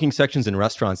 Even smoking sections in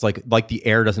restaurants, like the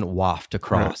air doesn't waft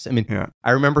across. Right. I mean,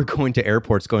 I remember going to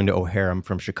airports, going to O'Hare. I'm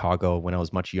from Chicago when I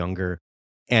was much younger.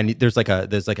 And there's like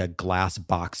a glass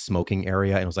box smoking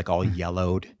area, and it was like all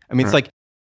yellowed. I mean, it's like,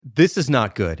 this is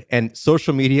not good. And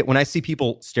social media, when I see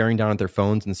people staring down at their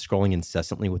phones and scrolling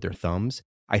incessantly with their thumbs,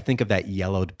 I think of that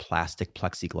yellowed plastic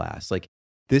plexiglass. Like,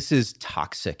 this is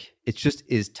toxic. It just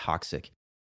is toxic.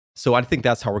 So I think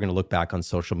that's how we're going to look back on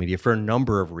social media for a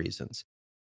number of reasons.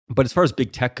 But as far as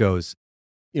big tech goes,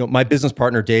 my business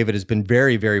partner, David, has been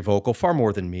very, very vocal, far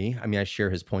more than me. I mean, I share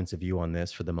his points of view on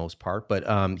this for the most part, but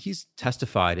he's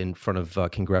testified in front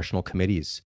of congressional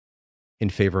committees in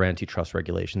favor of antitrust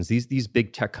regulations. These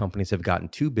big tech companies have gotten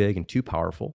too big and too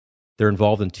powerful. They're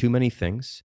involved in too many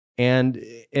things. And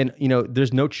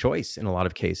there's no choice in a lot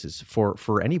of cases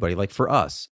for anybody. Like for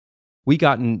us, we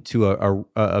got into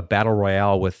a battle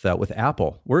royale with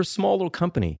Apple. We're a small little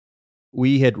company.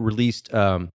 We had released...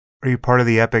 Are you part of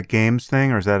the Epic Games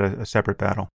thing, or is that a separate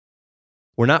battle?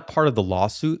 We're not part of the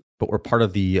lawsuit, but we're part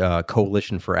of the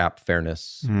Coalition for App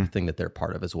Fairness thing that they're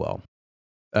part of as well.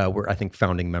 We're, I think,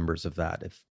 founding members of that,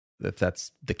 if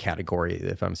that's the category,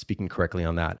 if I'm speaking correctly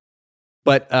on that.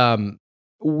 But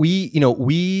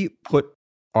we put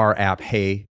our app,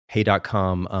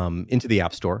 hey.com, into the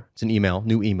App Store. It's an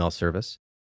new email service.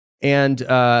 And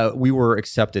we were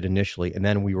accepted initially, and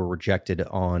then we were rejected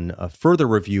on a further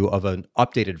review of an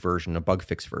updated version, a bug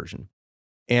fix version.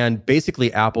 And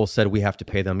basically, Apple said we have to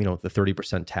pay them, the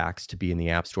 30% tax to be in the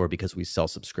App Store because we sell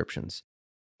subscriptions.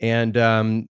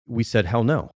 And we said, hell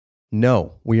no.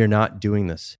 No, we are not doing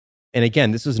this. And again,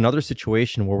 this is another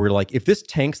situation where we're like, if this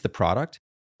tanks the product,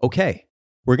 okay,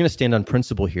 we're going to stand on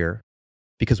principle here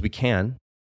because we can,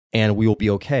 and we will be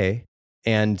okay.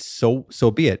 And so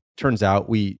be it. Turns out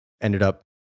we ended up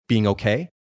being okay.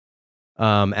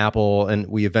 Apple, and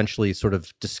we eventually sort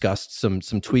of discussed some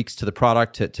tweaks to the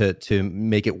product to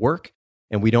make it work.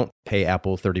 And we don't pay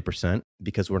Apple 30%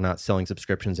 because we're not selling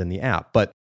subscriptions in the app.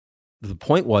 But the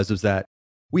point was that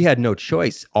we had no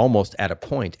choice almost at a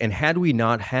point. And had we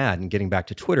not had, and getting back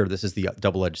to Twitter, this is the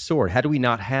double-edged sword, had we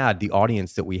not had the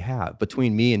audience that we have,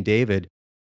 between me and David,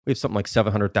 we have something like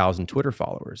 700,000 Twitter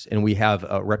followers, and we have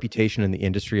a reputation in the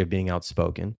industry of being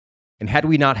outspoken. And had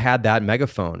we not had that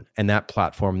megaphone and that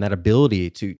platform, that ability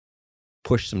to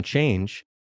push some change,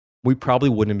 we probably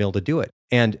wouldn't have been able to do it.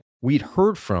 And we'd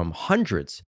heard from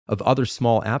hundreds of other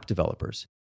small app developers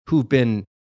who've been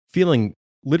feeling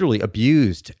literally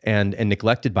abused and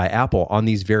neglected by Apple on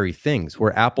these very things,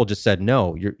 where Apple just said,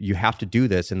 no, you have to do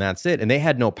this, and that's it. And they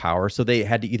had no power, so they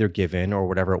had to either give in or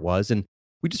whatever it was. And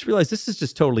we just realized this is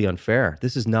just totally unfair.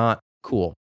 This is not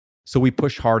cool. So we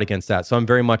push hard against that. So I'm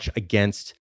very much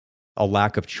against a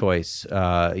lack of choice.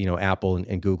 Apple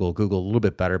and Google a little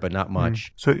bit better, but not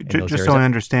much. So just so I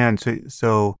understand,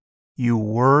 so you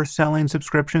were selling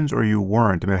subscriptions or you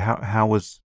weren't? I mean,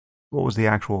 what was the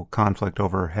actual conflict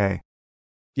over Hey?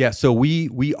 Yeah, so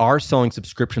we are selling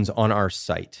subscriptions on our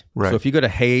site. Right. So if you go to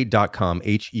hey.com,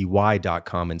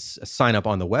 HEY.com, and sign up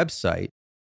on the website,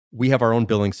 we have our own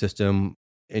billing system,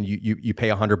 and you pay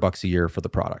 $100 a year for the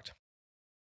product.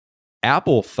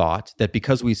 Apple thought that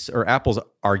Apple's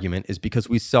argument is because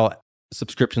we sell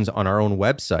subscriptions on our own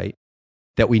website,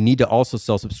 that we need to also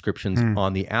sell subscriptions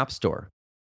on the App Store.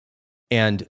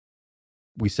 And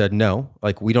we said, no,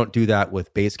 like we don't do that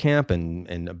with Basecamp, and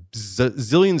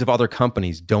zillions of other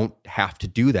companies don't have to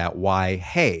do that. Why?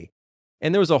 Hey.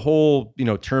 And there was a whole,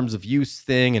 terms of use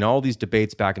thing and all these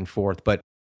debates back and forth, but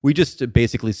we just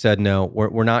basically said, no,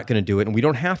 we're not going to do it, and we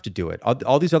don't have to do it.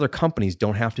 All these other companies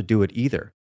don't have to do it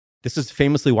either. This is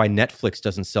famously why Netflix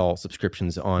doesn't sell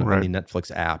subscriptions on the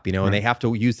Netflix app, and they have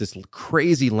to use this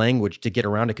crazy language to get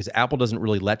around it because Apple doesn't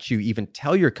really let you even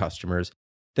tell your customers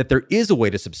that there is a way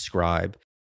to subscribe.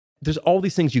 There's all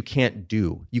these things you can't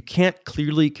do. You can't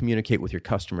clearly communicate with your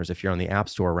customers if you're on the App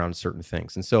Store around certain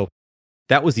things. And so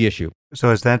that was the issue. So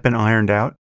has that been ironed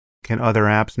out? Can other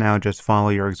apps now just follow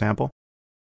your example?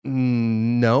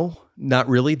 No, not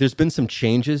really. There's been some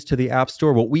changes to the App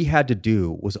Store. What we had to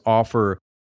do was offer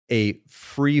a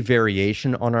free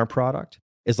variation on our product.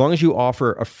 As long as you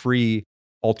offer a free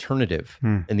alternative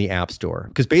in the App Store.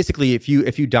 Because basically, if you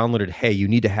downloaded Hey, you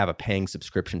need to have a paying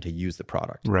subscription to use the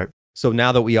product. Right. So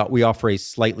now that we offer a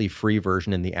slightly free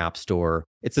version in the App Store,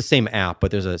 it's the same app,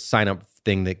 but there's a sign up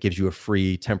thing that gives you a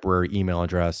free temporary email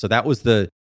address. So that was the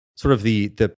sort of the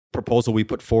proposal we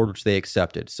put forward, which they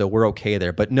accepted. So we're okay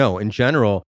there. But no, in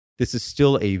general, this is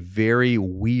still a very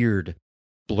weird,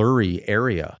 blurry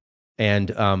area.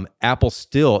 And Apple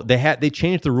still, they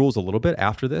changed the rules a little bit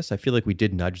after this. I feel like we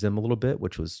did nudge them a little bit,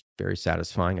 which was very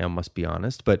satisfying, I must be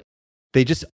honest. But they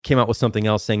just came out with something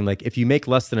else saying like, if you make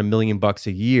less than $1 million a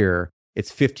year,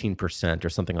 it's 15% or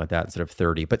something like that instead of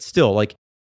 30. But still, like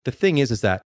the thing is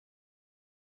that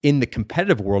in the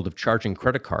competitive world of charging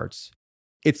credit cards,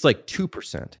 it's like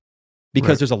 2%.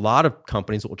 Because there's a lot of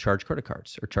companies that will charge credit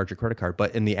cards or charge your credit card.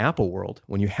 But in the Apple world,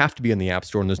 when you have to be in the App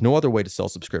Store and there's no other way to sell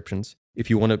subscriptions, if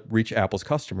you want to reach Apple's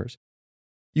customers,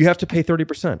 you have to pay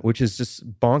 30%, which is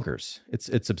just bonkers.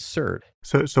 It's absurd.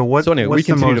 So anyway, we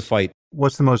continue to fight.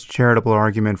 What's the most charitable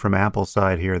argument from Apple's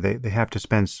side here? They have to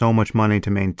spend so much money to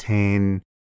maintain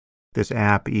this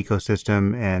app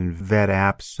ecosystem and vet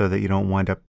apps so that you don't wind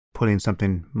up putting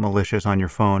something malicious on your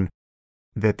phone,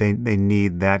 that they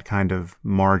need that kind of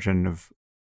margin of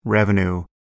revenue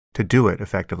to do it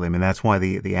effectively. I mean, that's why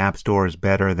the App Store is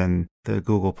better than the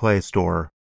Google Play Store,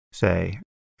 say,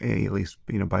 at least,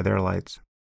 by their lights.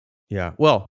 Yeah.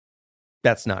 Well,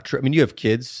 that's not true. I mean, you have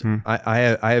kids.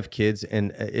 I have kids.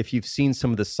 And if you've seen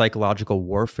some of the psychological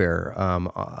warfare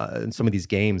in some of these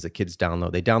games that kids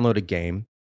download, they download a game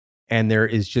and there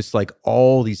is just like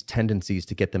all these tendencies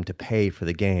to get them to pay for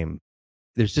the game.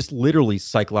 There's just literally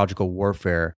psychological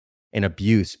warfare and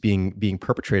abuse being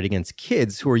perpetrated against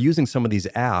kids who are using some of these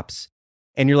apps.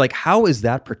 And you're like, how is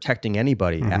that protecting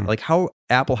anybody? Like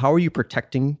Apple, how are you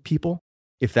protecting people?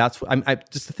 If that's,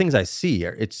 just the things I see,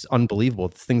 it's unbelievable,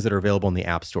 the things that are available in the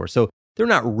App Store. So they're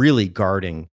not really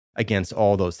guarding against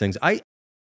all those things. I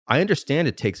understand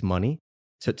it takes money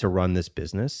to run this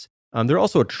business. They're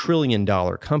also a $1 trillion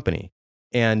company.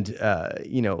 And,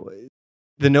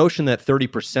 the notion that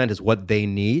 30% is what they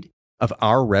need of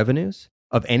our revenues,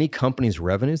 of any company's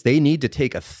revenues, they need to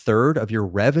take 1/3 of your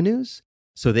revenues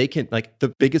so they can, like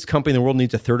the biggest company in the world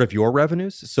needs 1/3 of your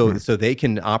revenues so they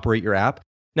can operate your app.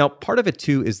 Now, part of it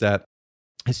too is that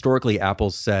historically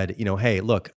Apple's said, hey,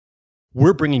 look,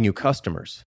 we're bringing you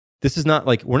customers. This is not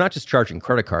like, we're not just charging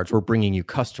credit cards, we're bringing you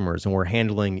customers and we're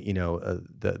handling,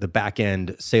 the back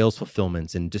end sales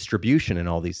fulfillments and distribution and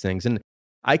all these things. And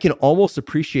I can almost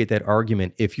appreciate that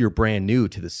argument if you're brand new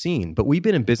to the scene, but we've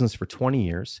been in business for 20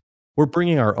 years. We're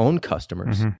bringing our own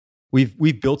customers.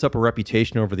 We've built up a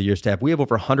reputation over the years we have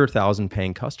over 100,000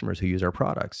 paying customers who use our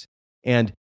products.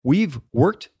 And we've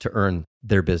worked to earn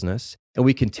their business and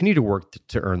we continue to work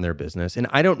to earn their business. And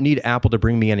I don't need Apple to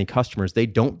bring me any customers. They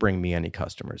don't bring me any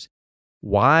customers.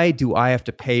 Why do I have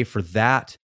to pay for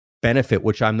that benefit,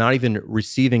 which I'm not even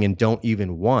receiving and don't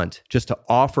even want, just to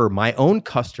offer my own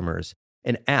customers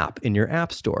an app in your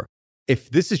App Store? If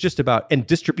this is just about, and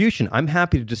distribution, I'm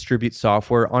happy to distribute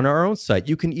software on our own site.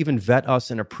 You can even vet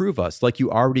us and approve us like you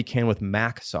already can with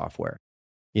Mac software.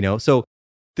 So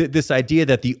this idea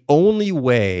that the only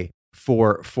way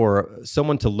for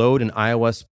someone to load an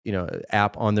iOS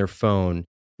app on their phone,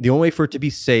 the only way for it to be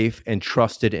safe and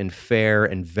trusted and fair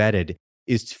and vetted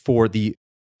is for the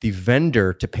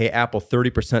vendor to pay Apple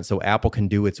 30% so Apple can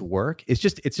do its work. It's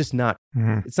just not,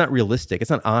 it's not realistic.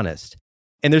 It's not honest.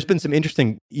 And there's been some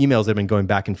interesting emails that have been going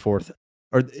back and forth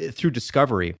or through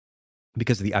Discovery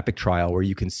because of the Epic trial, where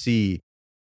you can see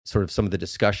sort of some of the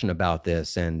discussion about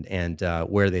this and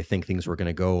where they think things were going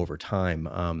to go over time,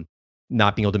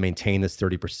 not being able to maintain this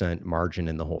 30% margin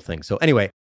in the whole thing. So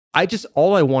anyway,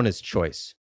 all I want is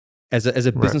choice. As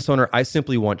a business owner, I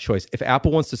simply want choice. If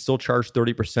Apple wants to still charge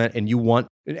 30%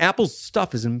 and Apple's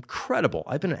stuff is incredible.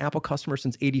 I've been an Apple customer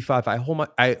since '85.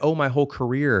 I owe my whole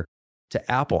career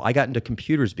to Apple. I got into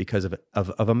computers because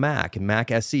of a Mac and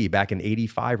Mac SE back in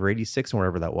 '85 or '86 or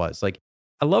whatever that was. Like,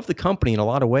 I love the company in a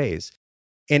lot of ways.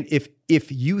 And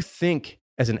if you think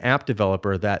as an app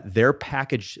developer that their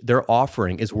package, their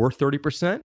offering is worth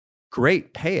 30%,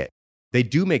 great, pay it. They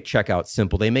do make checkout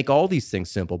simple. They make all these things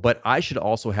simple, but I should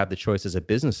also have the choice as a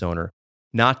business owner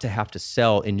not to have to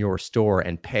sell in your store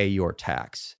and pay your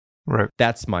tax. Right.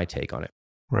 That's my take on it.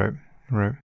 Right.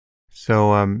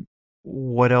 So,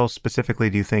 what else specifically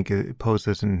do you think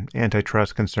poses an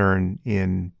antitrust concern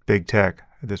in big tech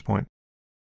at this point?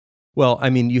 Well, I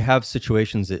mean, you have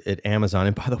situations at Amazon.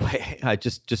 And by the way,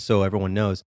 just so everyone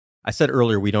knows, I said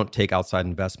earlier, we don't take outside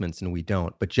investments, and we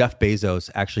don't. But Jeff Bezos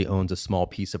actually owns a small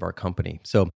piece of our company.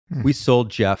 So we sold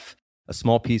Jeff a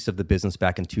small piece of the business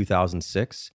back in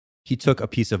 2006. he took a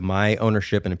piece of my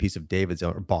ownership and a piece of David's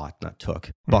bought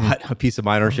a piece of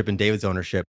my ownership and David's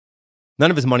ownership. None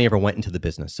of his money ever went into the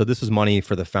business. So this was money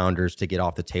for the founders to get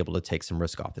off the table, to take some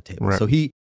risk off the table. Right. So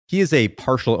he is a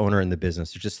partial owner in the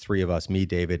business. There's just three of us, me,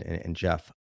 David, and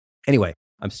Jeff. Anyway,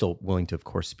 I'm still willing to, of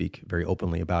course, speak very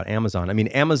openly about Amazon. I mean,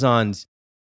 Amazon's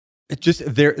just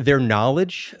their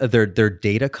knowledge, their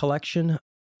data collection,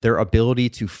 their ability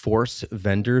to force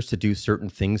vendors to do certain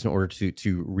things in order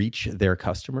to reach their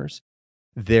customers,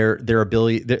 their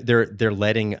ability, they're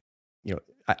letting,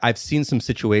 I've seen some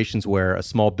situations where a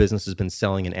small business has been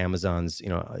selling in Amazon's,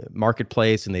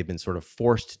 marketplace, and they've been sort of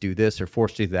forced to do this or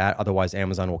forced to do that. Otherwise,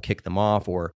 Amazon will kick them off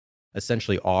or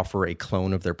essentially offer a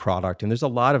clone of their product. And there's a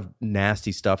lot of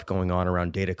nasty stuff going on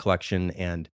around data collection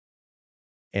and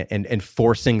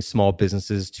forcing small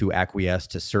businesses to acquiesce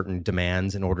to certain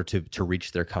demands in order to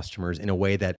reach their customers in a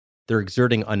way that they're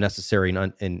exerting unnecessary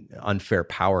and unfair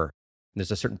power. And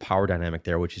there's a certain power dynamic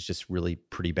there, which is just really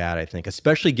pretty bad, I think,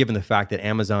 especially given the fact that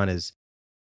Amazon is,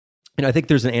 I think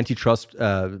there's an antitrust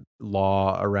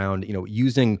law around,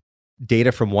 using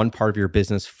data from one part of your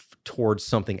business towards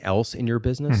something else in your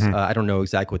business. I don't know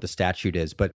exactly what the statute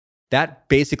is, but that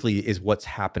basically is what's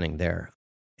happening there.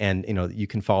 And, you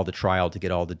can follow the trial to get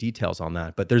all the details on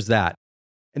that. But there's that.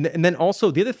 And then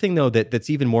also the other thing, though, that's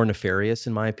even more nefarious,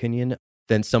 in my opinion,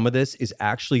 than some of this is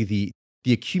actually the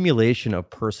accumulation of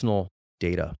personal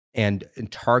data and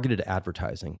targeted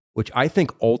advertising, which I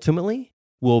think ultimately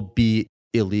will be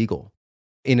illegal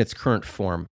in its current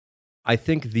form. I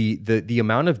think the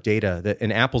amount of data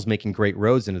and Apple's making great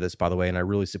roads into this, by the way, and I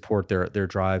really support their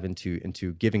drive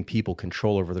into giving people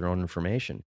control over their own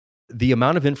information. The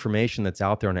amount of information that's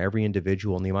out there on every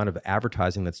individual and the amount of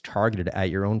advertising that's targeted at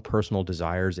your own personal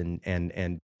desires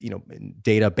and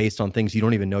data based on things you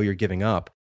don't even know you're giving up,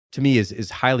 to me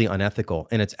is highly unethical.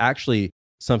 And it's actually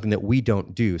something that we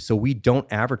don't do. So we don't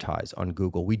advertise on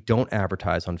Google. We don't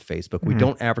advertise on Facebook. We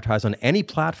don't advertise on any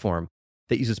platform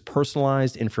that uses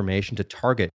personalized information to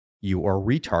target you or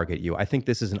retarget you. I think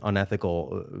this is an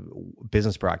unethical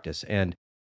business practice. And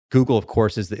Google, of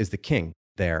course, is the king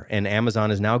there, and Amazon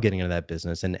is now getting into that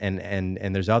business,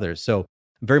 and there's others. So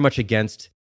I'm very much against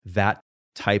that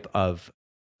type of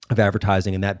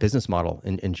advertising and that business model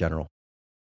in general.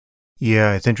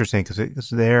 Yeah, it's interesting because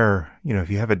there, if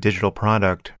you have a digital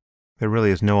product, there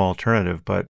really is no alternative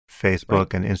but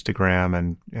Facebook and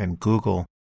Instagram and Google.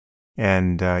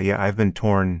 And I've been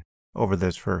torn over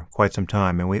this for quite some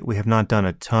time, and we have not done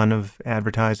a ton of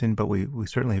advertising, but we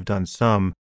certainly have done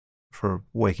some for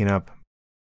waking up.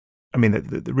 I mean,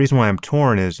 the reason why I'm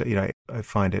torn is, I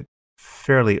find it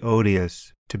fairly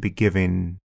odious to be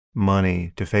giving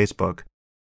money to Facebook,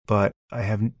 but I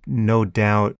have no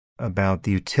doubt about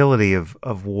the utility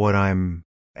of what I'm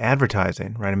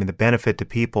advertising, right? I mean, the benefit to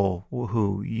people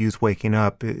who use Waking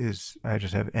Up is, I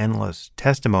just have endless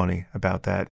testimony about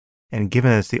that. And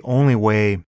given it's the only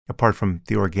way, apart from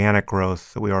the organic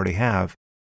growth that we already have,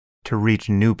 to reach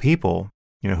new people,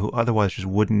 who otherwise just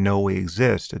wouldn't know we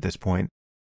exist at this point,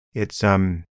 it's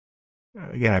again,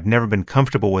 I've never been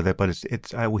comfortable with it, but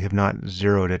we have not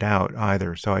zeroed it out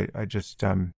either. So I just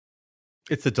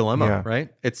it's a dilemma, right?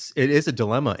 It is a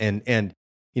dilemma, and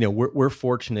we're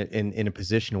fortunate in a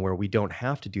position where we don't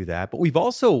have to do that, but we've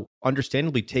also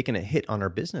understandably taken a hit on our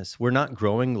business. We're not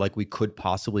growing like we could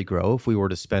possibly grow if we were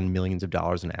to spend millions of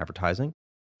dollars in advertising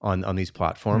on these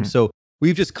platforms. So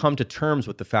we've just come to terms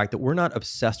with the fact that we're not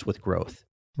obsessed with growth,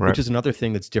 which is another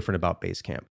thing that's different about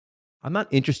Basecamp. I'm not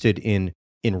interested in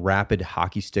rapid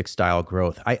hockey stick style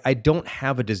growth. I don't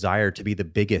have a desire to be the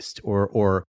biggest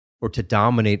or to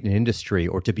dominate an industry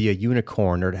or to be a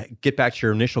unicorn, or to get back to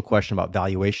your initial question about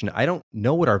valuation. I don't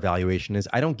know what our valuation is.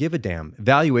 I don't give a damn.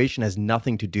 Valuation has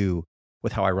nothing to do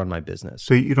with how I run my business.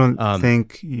 So you don't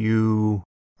think you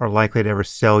are likely to ever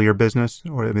sell your business,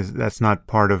 or that's not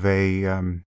part of a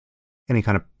any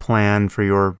kind of plan for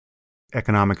your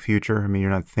economic future? I mean, you're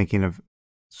not thinking of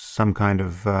some kind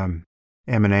of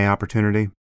M&A opportunity?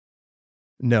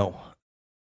 No.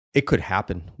 It could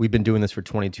happen. We've been doing this for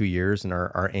 22 years, and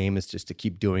our aim is just to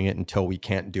keep doing it until we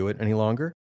can't do it any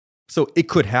longer. So it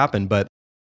could happen, but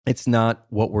it's not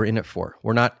what we're in it for.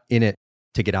 We're not in it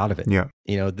to get out of it. Yeah.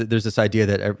 There's this idea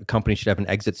that every company should have an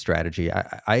exit strategy.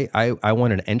 I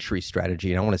want an entry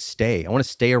strategy, and I want to stay. I want to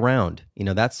stay around.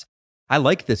 I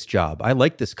like this job. I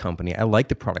like this company. I like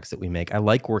the products that we make. I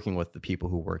like working with the people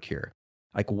who work here.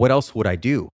 Like, what else would I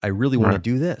do? I really want to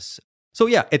do this. So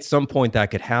yeah, at some point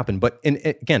that could happen. But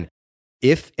again,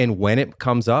 if and when it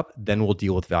comes up, then we'll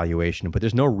deal with valuation. But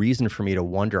there's no reason for me to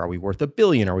wonder, are we worth $1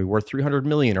 billion? Are we worth $300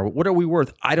 million? Or what are we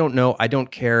worth? I don't know. I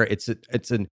don't care. It's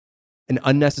an an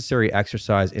unnecessary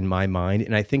exercise in my mind.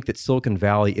 And I think that Silicon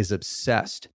Valley is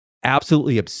obsessed,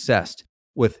 absolutely obsessed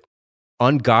with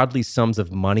ungodly sums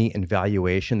of money and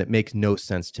valuation that makes no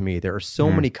sense to me. There are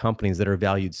so many companies that are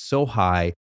valued so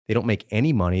high, they don't make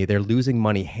any money. They're losing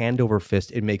money hand over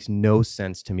fist. It makes no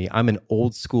sense to me. I'm an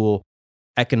old school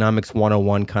economics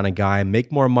 101 kind of guy.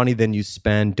 Make more money than you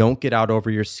spend. Don't get out over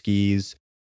your skis.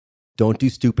 Don't do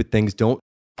stupid things. Don't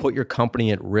put your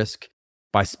company at risk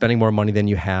by spending more money than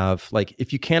you have. Like,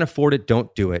 if you can't afford it,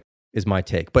 don't do it, is my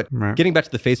take. But getting back to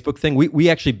the Facebook thing, we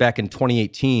actually back in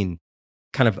 2018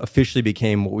 kind of officially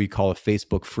became what we call a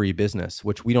Facebook free business,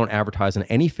 which we don't advertise on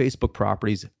any Facebook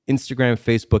properties, Instagram,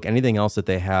 Facebook, anything else that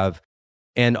they have.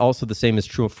 And also the same is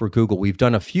true for Google. We've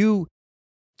done a few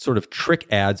sort of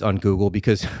trick ads on Google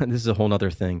because this is a whole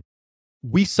nother thing.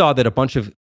 We saw that a bunch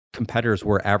of competitors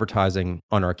were advertising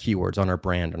on our keywords, on our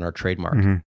brand, on our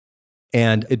trademark.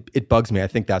 And it bugs me. I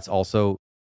think that's also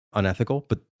unethical,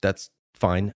 but that's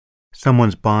fine.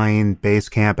 Someone's buying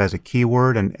Basecamp as a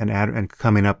keyword and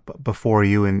coming up before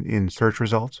you in search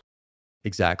results?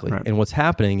 Exactly. Right. And what's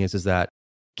happening is that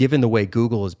given the way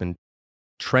Google has been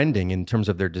trending in terms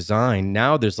of their design,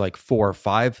 now there's like 4 or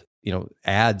 5,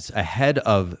 ads ahead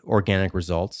of organic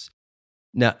results.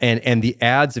 Now, and the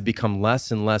ads have become less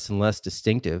and less and less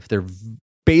distinctive. They're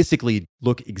basically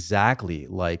look exactly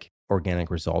like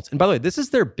organic results. And by the way, this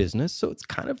is their business, so it's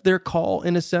kind of their call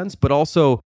in a sense, but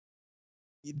also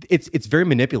it's very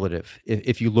manipulative.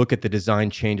 If you look at the design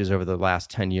changes over the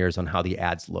last 10 years on how the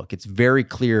ads look, it's very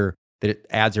clear that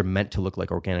ads are meant to look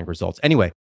like organic results.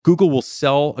 Anyway, Google will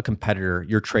sell a competitor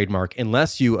your trademark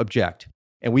unless you object.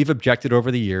 And we've objected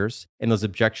over the years, and those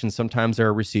objections sometimes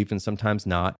are received and sometimes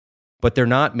not, but they're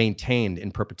not maintained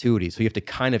in perpetuity. So you have to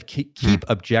kind of keep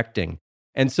objecting.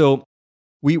 And so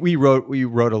we wrote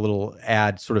a little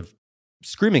ad sort of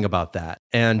screaming about that.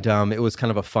 And it was kind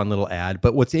of a fun little ad.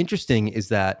 But what's interesting is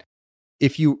that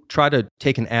if you try to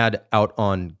take an ad out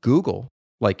on Google,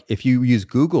 like if you use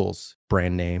Google's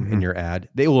brand name in your ad,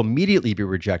 they will immediately be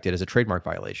rejected as a trademark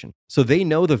violation. So they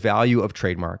know the value of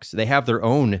trademarks. They have their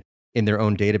own in their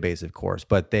own database, of course,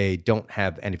 but they don't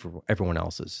have any for everyone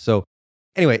else's. So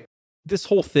anyway, this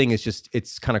whole thing is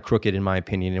it's kind of crooked in my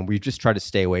opinion. And we just try to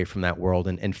stay away from that world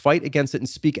and fight against it and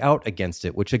speak out against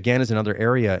it, which again is another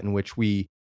area in which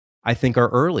I think, are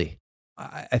early.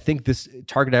 I think this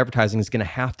target advertising is going to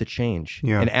have to change.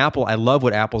 Yeah. And Apple, I love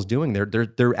what Apple's doing.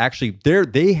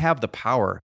 They have the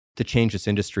power to change this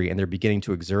industry, and they're beginning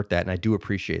to exert that. And I do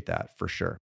appreciate that for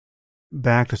sure.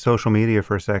 Back to social media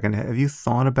for a second. Have you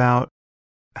thought about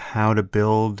how to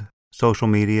build social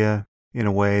media in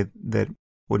a way that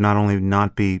would not only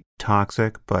not be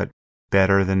toxic, but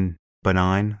better than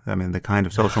benign? I mean, the kind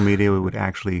of social media we would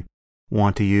actually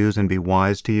want to use and be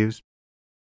wise to use?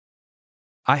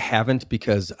 I haven't,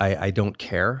 because I don't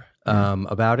care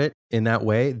about it in that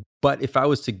way. But if I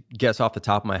was to guess off the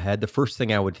top of my head, the first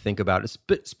thing I would think about is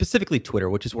specifically Twitter,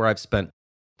 which is where I've spent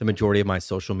the majority of my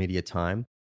social media time.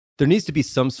 There needs to be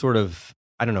some sort of,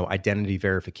 identity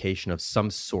verification of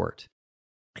some sort.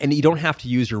 And you don't have to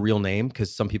use your real name,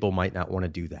 because some people might not want to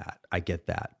do that. I get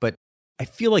that. But I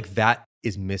feel like that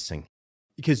is missing,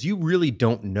 because you really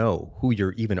don't know who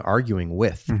you're even arguing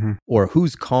with or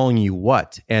who's calling you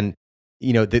what. And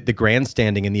the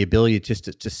grandstanding and the ability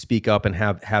just to speak up and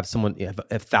have someone,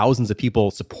 have thousands of people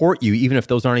support you, even if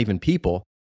those aren't even people,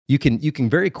 you can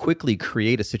very quickly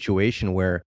create a situation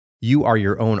where you are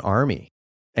your own army.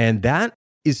 And that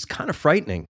is kind of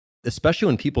frightening, especially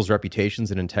when people's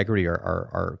reputations and integrity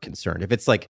are concerned. If it's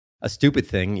like a stupid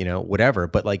thing, whatever,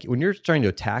 but like when you're trying to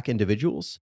attack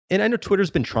individuals, and I know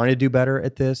Twitter's been trying to do better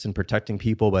at this and protecting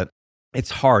people, but it's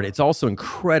hard. It's also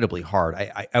incredibly hard.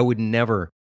 I would never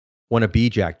want to be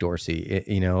Jack Dorsey.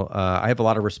 I have a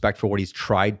lot of respect for what he's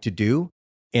tried to do,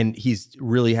 and he's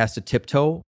really has to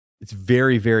tiptoe. It's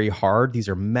very, very hard. These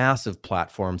are massive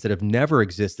platforms that have never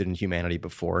existed in humanity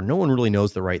before. No one really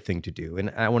knows the right thing to do.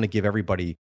 And I want to give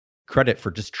everybody credit for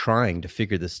just trying to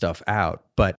figure this stuff out.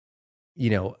 But,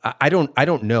 I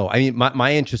don't know. I mean,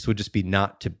 my interest would just be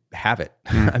not to have it.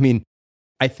 I mean,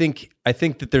 I think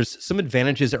that there's some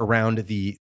advantages around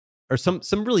some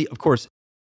really, of course,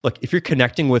 look, if you're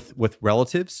connecting with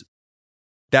relatives,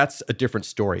 that's a different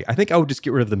story. I think I would just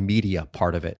get rid of the media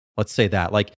part of it. Let's say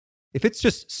that. Like, if it's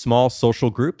just small social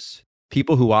groups,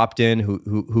 people who opt in,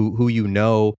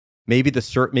 who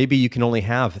maybe you can only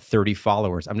have 30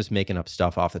 followers. I'm just making up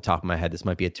stuff off the top of my head. This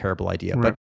might be a terrible idea,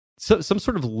 right. But some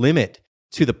sort of limit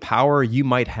to the power you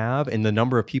might have and the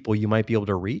number of people you might be able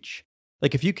to reach.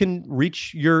 Like, if you can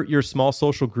reach your small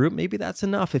social group, maybe that's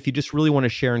enough if you just really want to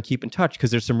share and keep in touch,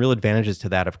 because there's some real advantages to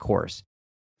that, of course.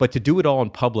 But to do it all in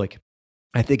public,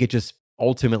 I think it just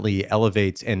ultimately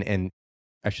elevates and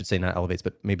I should say not elevates,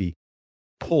 but maybe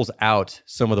pulls out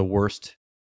some of the worst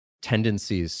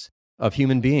tendencies of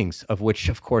human beings, of which,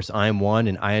 of course, I am one,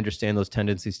 and I understand those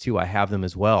tendencies too. I have them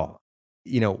as well.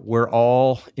 We're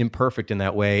all imperfect in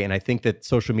that way. And I think that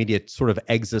social media sort of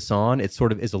eggs us on. It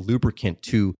sort of is a lubricant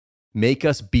to make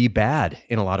us be bad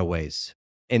in a lot of ways.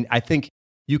 And I think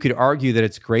you could argue that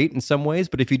it's great in some ways,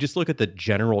 but if you just look at the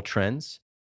general trends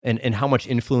and how much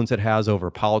influence it has over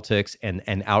politics and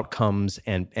outcomes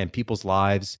and people's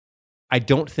lives, I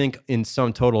don't think in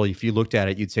sum total, if you looked at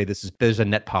it, you'd say there's a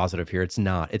net positive here. It's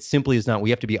not. It simply is not.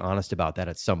 We have to be honest about that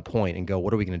at some point and go,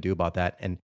 what are we going to do about that?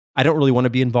 And I don't really want to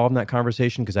be involved in that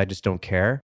conversation because I just don't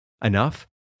care enough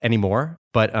anymore.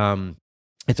 But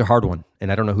it's a hard one,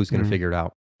 and I don't know who's going to figure it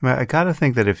out. I got to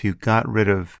think that if you got rid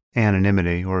of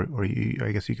anonymity, or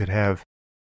I guess you could have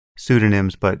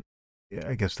pseudonyms, but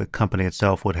I guess the company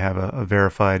itself would have a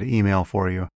verified email for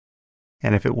you.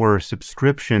 And if it were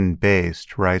subscription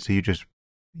based, right? So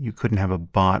you couldn't have a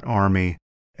bot army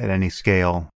at any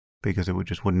scale because it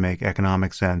just wouldn't make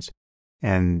economic sense.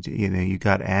 And you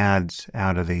got ads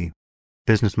out of the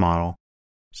business model,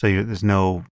 so there's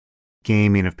no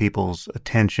gaming of people's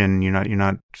attention. You're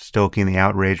not stoking the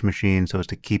outrage machine so as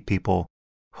to keep people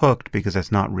hooked, because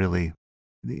that's not really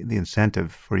the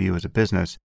incentive for you as a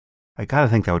business. I got to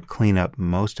think that would clean up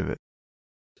most of it.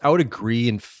 I would agree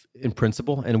in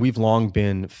principle, and we've long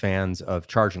been fans of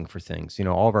charging for things.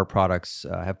 All of our products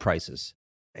have prices,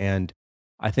 and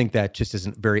I think that just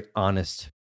isn't very honest.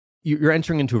 You're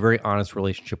entering into a very honest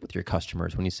relationship with your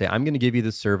customers when you say, I'm going to give you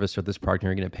this service or this product, and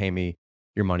you're going to pay me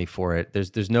your money for it.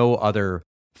 There's no other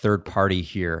third party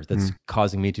here that's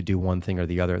causing me to do one thing or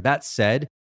the other. That said,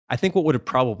 I think what would have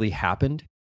probably happened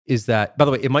is that, by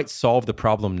the way, it might solve the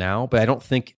problem now, but I don't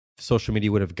think social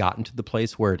media would have gotten to the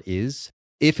place where it is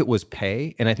if it was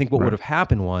pay. And I think what would have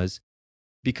happened was,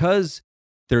 because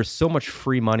there's so much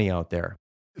free money out there,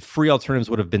 free alternatives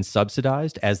would have been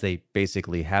subsidized, as they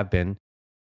basically have been,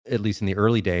 at least in the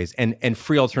early days, and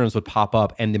free alternatives would pop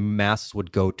up and the masses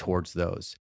would go towards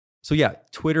those. So yeah,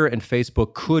 Twitter and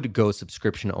Facebook could go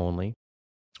subscription only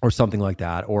or something like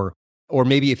that. Or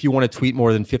maybe if you want to tweet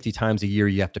more than 50 times a year,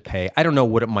 you have to pay. I don't know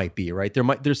what it might be, right?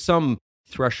 There's some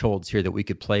thresholds here that we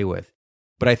could play with.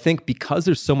 But I think because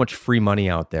there's so much free money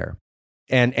out there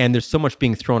and there's so much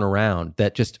being thrown around,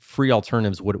 that just free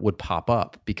alternatives would pop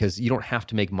up, because you don't have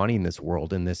to make money in this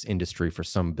world, in this industry, for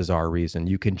some bizarre reason.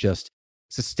 You can just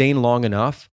sustain long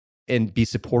enough and be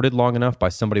supported long enough by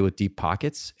somebody with deep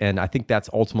pockets. And I think that's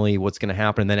ultimately what's going to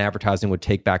happen. And then advertising would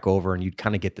take back over and you'd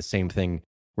kind of get the same thing,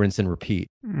 rinse and repeat.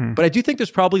 But I do think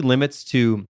there's probably limits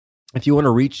to, if you want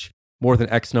to reach more than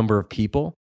X number of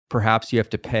people, perhaps you have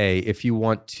to pay. If you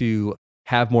want to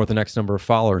have more than X number of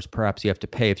followers, perhaps you have to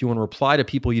pay. If you want to reply to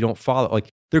people you don't follow, like,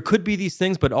 there could be these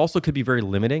things, but also could be very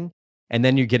limiting. And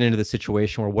then you get into the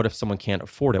situation where, what if someone can't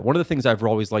afford it? One of the things I've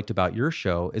always liked about your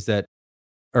show is that,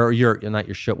 or not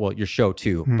your show, well, your show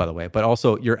too, by the way, but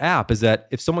also your app, is that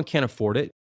if someone can't afford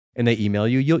it and they email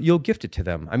you, you'll gift it to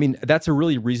them. I mean, that's a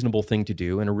really reasonable thing to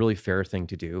do and a really fair thing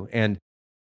to do. And,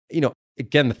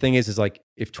 again, the thing is like,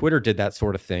 if Twitter did that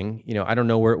sort of thing, I don't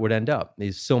know where it would end up.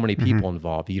 There's so many people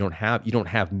involved. You don't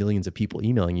have millions of people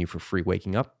emailing you for free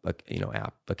waking up,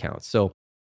 app accounts. So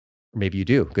maybe you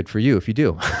do. Good for you if you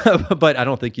do. But I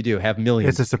don't think you do have millions.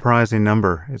 It's a surprising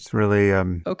number. It's really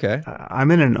okay.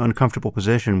 I'm in an uncomfortable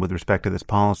position with respect to this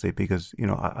policy because,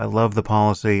 I love the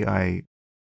policy. I'm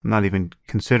not even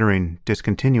considering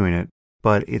discontinuing it,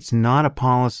 but it's not a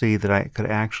policy that I could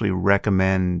actually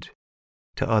recommend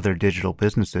to other digital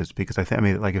businesses, because like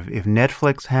if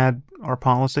Netflix had our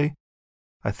policy,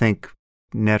 I think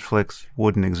Netflix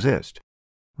wouldn't exist,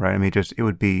 right? I mean, it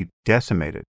would be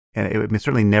decimated. And it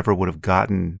certainly never would have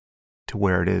gotten to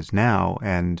where it is now.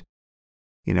 And,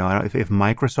 if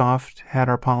Microsoft had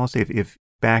our policy, if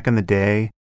back in the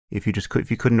day, if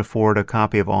you couldn't afford a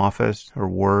copy of Office or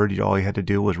Word, all you had to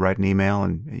do was write an email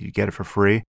and you get it for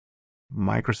free,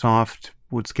 Microsoft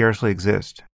would scarcely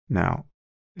exist now.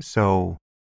 So,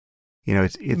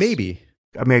 it's maybe.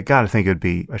 I mean, I got to think it would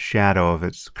be a shadow of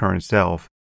its current self.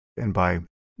 And by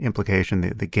implication,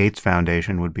 the Gates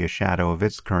Foundation would be a shadow of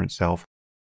its current self.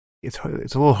 It's a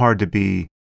little hard to be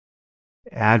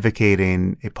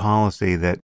advocating a policy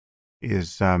that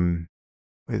is,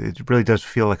 it really does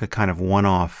feel like a kind of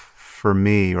one-off for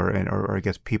me, or I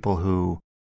guess people who,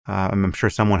 I'm sure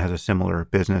someone has a similar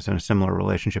business and a similar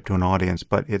relationship to an audience,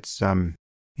 but it's,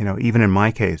 even in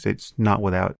my case, it's not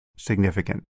without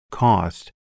significant cost,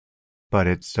 but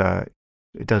it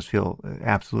does feel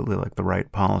absolutely like the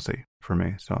right policy for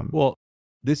me. So well,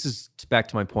 this is back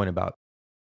to my point about,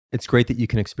 it's great that you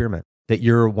can experiment. that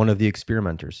you're one of the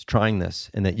experimenters trying this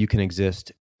and that you can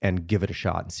exist and give it a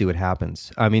shot and see what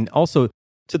happens. I mean, also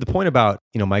to the point about,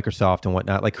 Microsoft and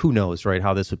whatnot, like who knows, right,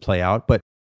 how this would play out. But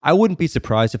I wouldn't be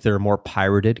surprised if there are more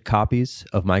pirated copies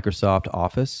of Microsoft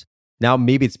Office. Now,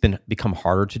 maybe it's become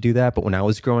harder to do that. But when I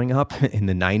was growing up in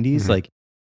the 90s, like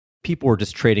people were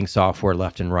just trading software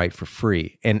left and right for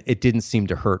free. And it didn't seem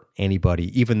to hurt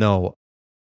anybody, even though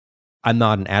I'm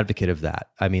not an advocate of that.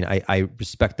 I mean, I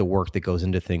respect the work that goes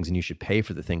into things and you should pay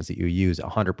for the things that you use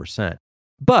 100%.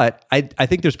 But I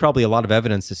think there's probably a lot of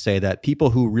evidence to say that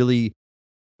people who really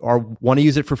want to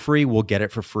use it for free will get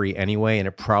it for free anyway, and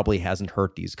it probably hasn't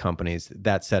hurt these companies.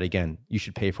 That said, again, you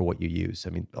should pay for what you use.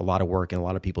 I mean, a lot of work and a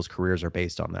lot of people's careers are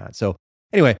based on that. So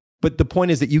anyway, but the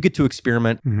point is that you get to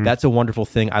experiment. That's a wonderful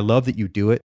thing. I love that you do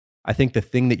it. I think the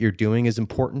thing that you're doing is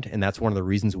important, and that's one of the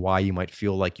reasons why you might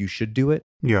feel like you should do it.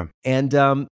 Yeah. And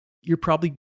you're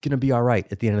probably going to be all right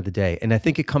at the end of the day. And I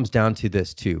think it comes down to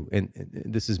this too. And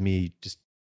this is me just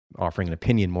offering an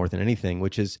opinion more than anything,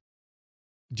 which is,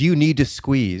 do you need to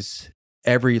squeeze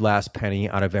every last penny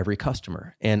out of every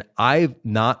customer? And I'm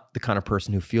not the kind of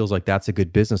person who feels like that's a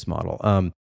good business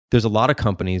model. There's a lot of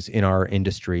companies in our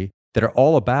industry that are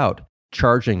all about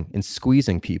charging and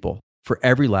squeezing people for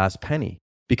every last penny,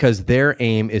 because their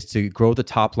aim is to grow the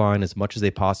top line as much as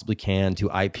they possibly can, to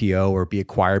IPO or be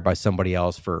acquired by somebody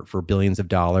else for billions of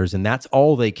dollars. And that's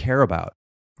all they care about.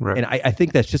 Right. And I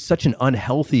think that's just such an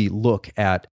unhealthy look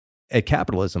at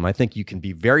capitalism. I think you can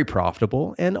be very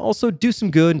profitable and also do some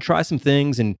good and try some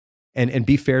things and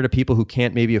be fair to people who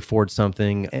can't maybe afford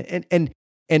something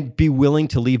and be willing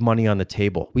to leave money on the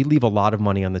table. We leave a lot of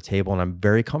money on the table, and I'm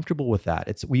very comfortable with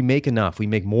that. We make enough. We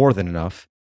make more than enough,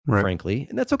 frankly,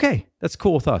 and that's okay. That's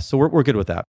cool with us. So we're good with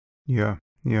that. Yeah.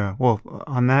 Well,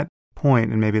 on that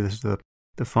point, and maybe this is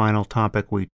the final topic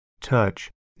we touch,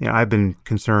 I've been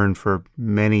concerned for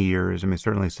many years, I mean,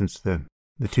 certainly since the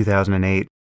 2008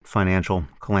 financial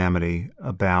calamity,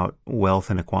 about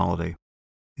wealth inequality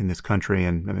in this country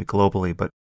and I mean globally, but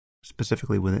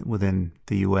specifically within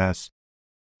the U.S.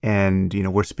 And,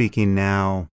 we're speaking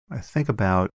now, I think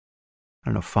about,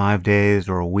 5 days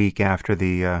or a week after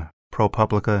the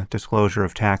ProPublica disclosure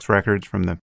of tax records from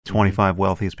the 25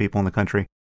 wealthiest people in the country.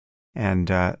 And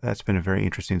that's been a very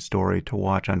interesting story to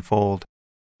watch unfold.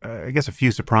 I guess a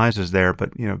few surprises there,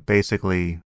 but,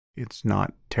 basically it's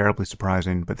not terribly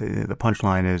surprising. But the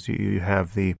punchline is you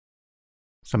have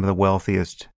some of the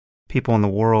wealthiest people in the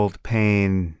world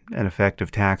paying an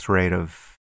effective tax rate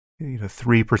of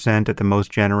 3% at the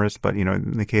most generous. But,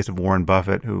 in the case of Warren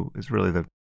Buffett, who is really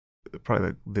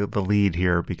probably the lead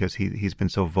here, because he's been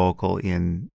so vocal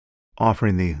in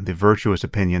offering the virtuous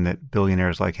opinion that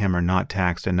billionaires like him are not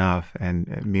taxed enough.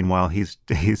 And meanwhile, he's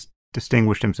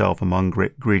distinguished himself among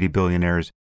greedy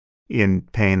billionaires in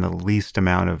paying the least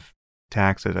amount of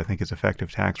taxes. I think his effective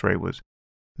tax rate was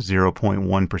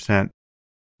 0.1%.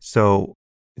 So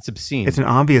it's obscene. It's an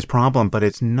obvious problem, but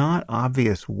it's not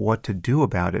obvious what to do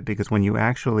about it, because when you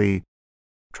actually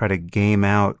try to game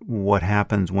out what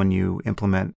happens when you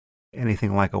implement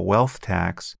anything like a wealth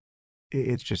tax,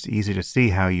 it's just easy to see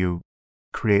how you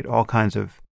create all kinds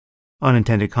of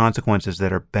unintended consequences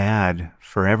that are bad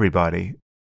for everybody.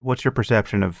 What's your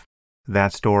perception of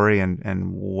that story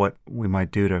and what we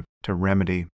might do to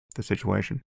remedy the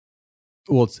situation?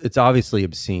 Well, it's obviously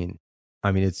obscene.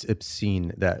 I mean, it's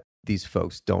obscene that these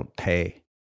folks don't pay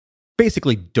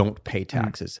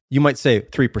taxes. You might say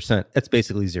 3%. That's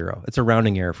basically zero. It's a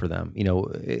rounding error for them.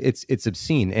 It's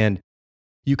obscene. And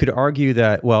you could argue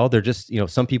that, well, they're just,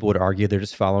 some people would argue they're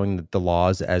just following the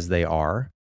laws as they are.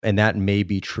 And that may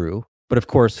be true. But of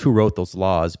course, who wrote those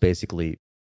laws? Basically,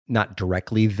 not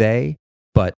directly they,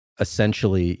 but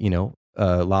essentially,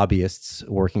 lobbyists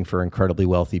working for incredibly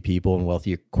wealthy people and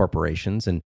wealthy corporations.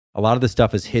 And a lot of this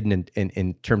stuff is hidden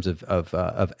in terms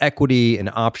of equity and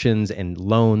options and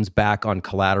loans back on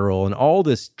collateral and all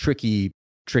this tricky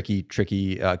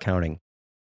accounting,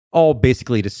 all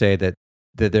basically to say that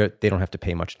they don't have to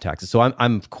pay much in taxes. So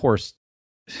I'm of course,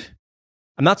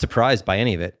 I'm not surprised by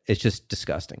any of it. It's just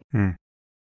disgusting.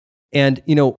 And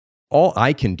all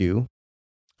I can do,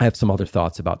 I have some other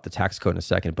thoughts about the tax code in a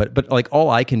second, but like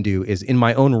all I can do is in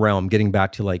my own realm, getting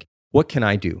back to like, what can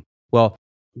I do? Well,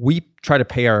 we try to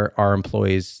pay our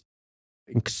employees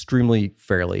extremely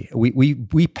fairly.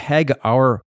 We peg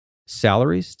our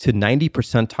salaries to 90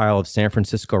 percentile of San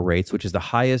Francisco rates, which is the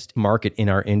highest market in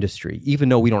our industry, even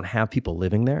though we don't have people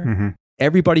living there.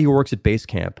 Everybody who works at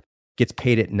Basecamp gets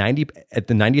paid at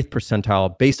the 90th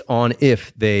percentile based on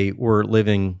if they were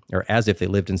living or as if they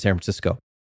lived in San Francisco.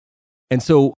 And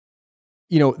so,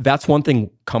 that's one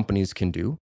thing companies can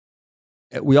do.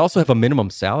 We also have a minimum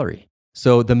salary.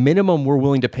 So the minimum we're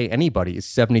willing to pay anybody is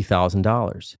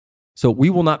 $70,000. So we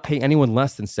will not pay anyone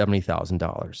less than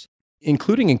 $70,000,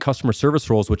 including in customer service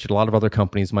roles, which a lot of other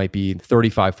companies might be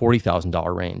 $35,000,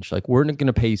 $40,000 range. Like we're not going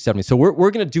to pay you 70. So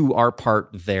we're going to do our part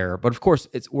there. But of course,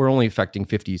 we're only affecting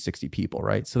 50, 60 people,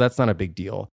 right? So that's not a big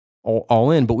deal all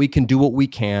in, but we can do what we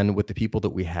can with the people that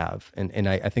we have. And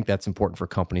I think that's important for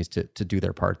companies to do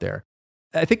their part there.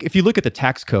 I think if you look at the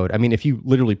tax code, I mean, if you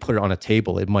literally put it on a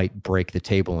table, it might break the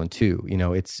table in two.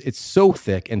 It's so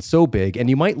thick and so big. And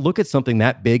you might look at something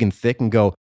that big and thick and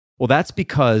go, well, that's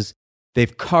because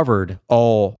they've covered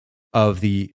all of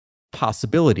the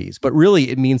possibilities. But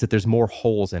really, it means that there's more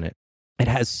holes in it. It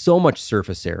has so much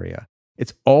surface area.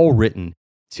 It's all written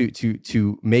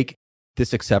to make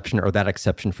this exception or that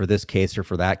exception for this case or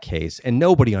for that case. And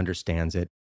nobody understands it.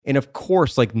 And of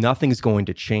course, like nothing's going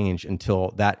to change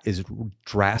until that is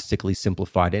drastically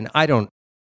simplified. And I don't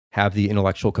have the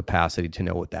intellectual capacity to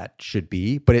know what that should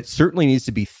be, but it certainly needs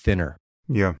to be thinner.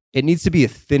 Yeah. It needs to be a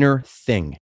thinner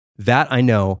thing. That I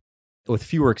know, with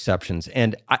fewer exceptions.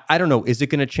 And I don't know, is it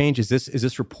going to change? Is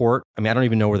this report? I mean, I don't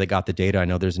even know where they got the data. I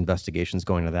know there's investigations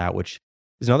going into that, which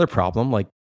is another problem. Like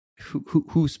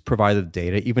who's provided the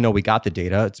data? Even though we got the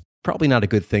data, it's probably not a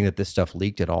good thing that this stuff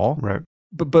leaked at all. Right.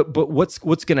 But what's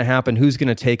going to happen? Who's going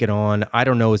to take it on? I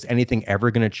don't know. Is anything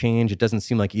ever going to change? It doesn't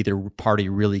seem like either party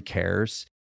really cares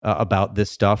about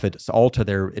this stuff. It's all to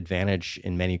their advantage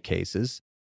in many cases.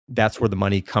 That's where the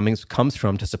money comes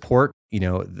from to support,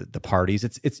 the parties.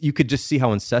 It's you could just see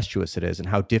how incestuous it is and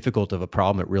how difficult of a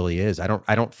problem it really is. I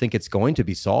don't think it's going to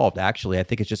be solved. Actually, I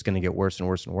think it's just going to get worse and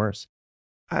worse and worse.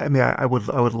 I mean, I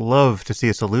would love to see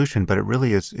a solution, but it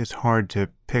really is hard to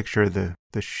picture the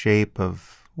shape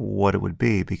of what it would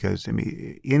be, because I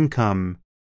mean, income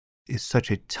is such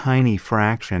a tiny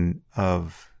fraction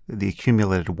of the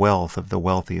accumulated wealth of the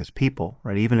wealthiest people,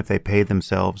 right? Even if they pay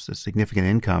themselves a significant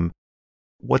income,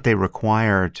 what they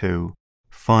require to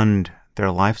fund their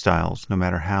lifestyles, no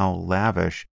matter how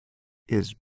lavish,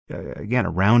 is, again,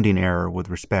 a rounding error with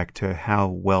respect to how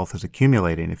wealth is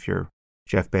accumulating. If you're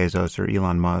Jeff Bezos or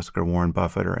Elon Musk or Warren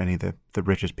Buffett or any of the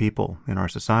richest people in our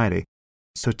society.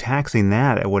 So taxing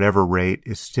that at whatever rate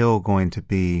is still going to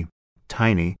be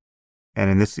tiny. And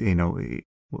in this,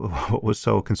 what was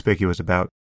so conspicuous about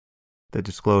the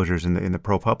disclosures in the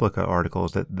ProPublica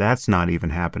articles, that's not even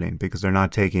happening because they're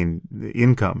not taking the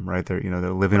income, right? They're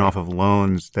living off of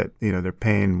loans that, they're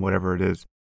paying whatever it is,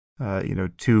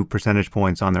 2 percentage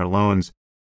points on their loans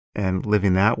and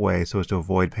living that way so as to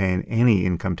avoid paying any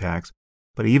income tax.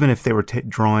 But even if they were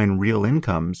drawing real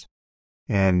incomes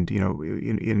and,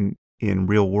 in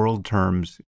real world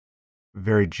terms,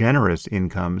 very generous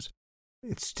incomes,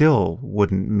 it still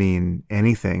wouldn't mean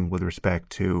anything with respect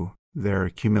to their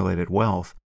accumulated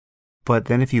wealth. But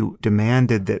then if you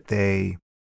demanded that they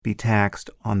be taxed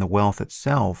on the wealth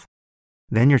itself,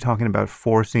 then you're talking about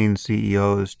forcing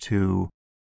CEOs to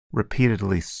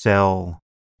repeatedly sell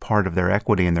part of their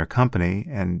equity in their company.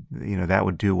 And, that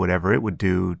would do whatever it would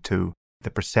do to the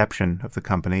perception of the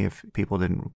company if people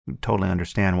didn't totally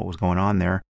understand what was going on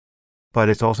there. But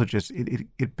it's also just,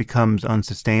 it becomes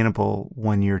unsustainable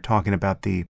when you're talking about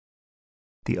the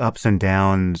ups and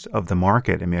downs of the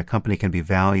market. I mean, a company can be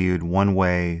valued one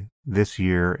way this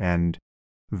year and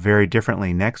very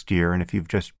differently next year. And if you've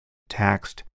just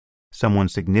taxed someone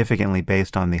significantly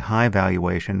based on the high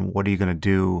valuation, what are you going to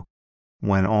do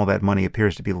when all that money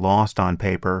appears to be lost on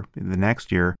paper the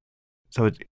next year?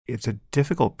 So it's a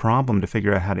difficult problem to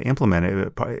figure out how to implement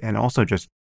it. And also just,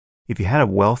 if you had a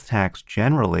wealth tax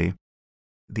generally,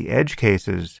 the edge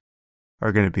cases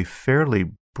are going to be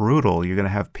fairly brutal. You're going to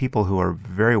have people who are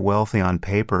very wealthy on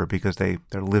paper because they're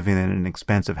living in an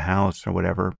expensive house or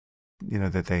whatever,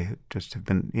 that they just have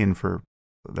been in for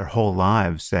their whole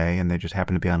lives, say, and they just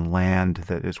happen to be on land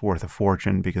that is worth a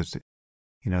fortune because,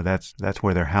 that's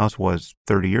where their house was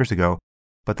 30 years ago.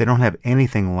 But they don't have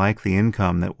anything like the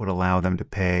income that would allow them to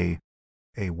pay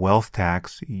a wealth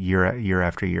tax year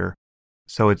after year.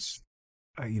 So it's,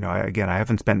 I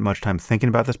haven't spent much time thinking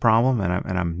about this problem,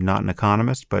 and I'm not an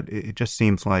economist, but it just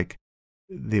seems like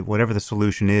whatever the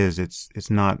solution is, it's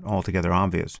not altogether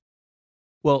obvious.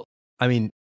 Well, I mean,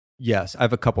 yes, I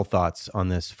have a couple thoughts on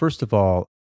this. First of all,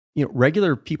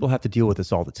 regular people have to deal with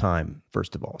this all the time,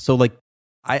 first of all. So like,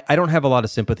 I don't have a lot of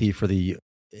sympathy for the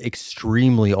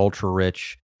extremely ultra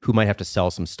rich who might have to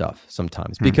sell some stuff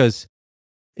sometimes because,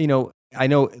 I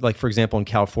know, like, for example, in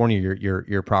California,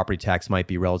 your property tax might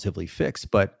be relatively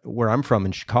fixed, but where I'm from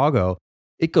in Chicago,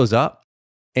 it goes up.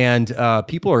 And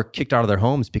people are kicked out of their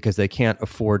homes because they can't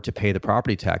afford to pay the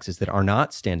property taxes that are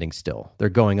not standing still. They're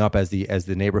going up as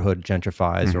the neighborhood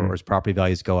gentrifies or as property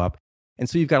values go up. And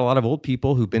so you've got a lot of old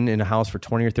people who've been in a house for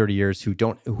 20 or 30 years who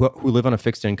live on a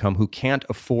fixed income, who can't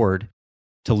afford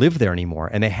to live there anymore,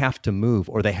 and they have to move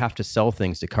or they have to sell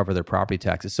things to cover their property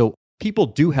taxes. So people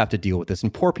do have to deal with this,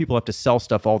 and poor people have to sell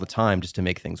stuff all the time just to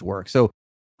make things work. So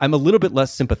I'm a little bit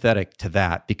less sympathetic to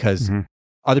that because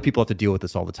other people have to deal with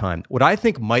this all the time. What I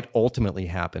think might ultimately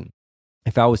happen,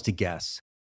 if I was to guess,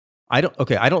 I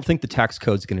don't think the tax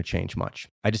code is going to change much.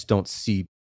 I just don't see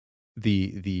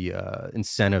the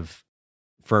incentive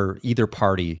for either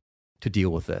party to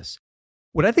deal with this.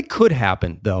 What I think could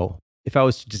happen, though, if I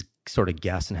was to just sort of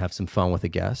guess and have some fun with a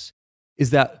guess,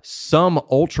 is that some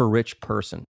ultra-rich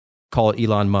person, call it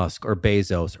Elon Musk or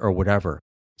Bezos or whatever,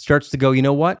 starts to go, you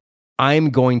know what? I'm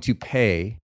going to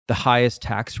pay the highest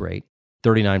tax rate,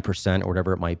 39% or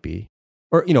whatever it might be,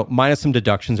 or minus some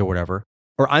deductions or whatever,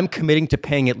 or I'm committing to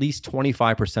paying at least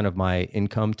 25% of my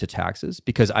income to taxes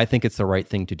because I think it's the right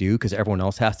thing to do because everyone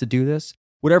else has to do this,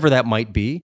 whatever that might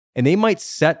be. And they might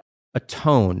set a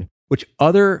tone which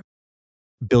other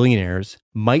billionaires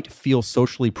might feel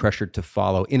socially pressured to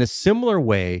follow in a similar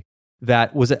way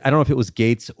that was, I don't know if it was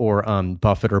Gates or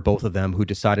Buffett or both of them who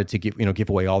decided to give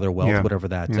away all their wealth, whatever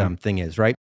that thing is,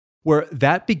 right? Where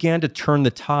that began to turn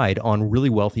the tide on really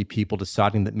wealthy people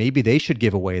deciding that maybe they should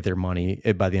give away their money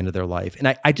by the end of their life.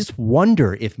 And I just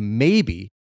wonder if maybe,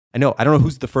 I don't know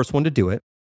who's the first one to do it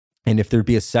and if there'd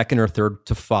be a second or third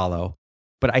to follow.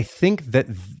 But I think that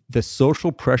the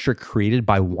social pressure created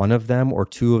by one of them or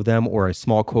two of them or a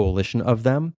small coalition of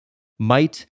them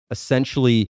might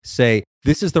essentially say,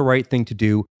 this is the right thing to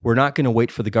do. We're not going to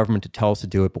wait for the government to tell us to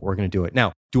do it, but we're going to do it.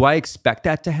 Now, do I expect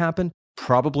that to happen?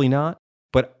 Probably not.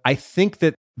 But I think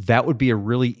that would be a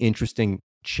really interesting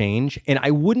change. And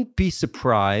I wouldn't be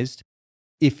surprised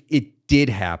if it did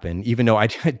happen, even though I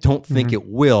don't think it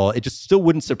will. It just still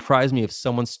wouldn't surprise me if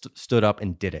someone stood up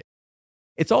and did it.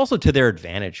 It's also to their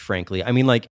advantage, frankly. I mean,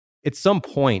 like, at some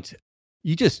point,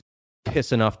 you just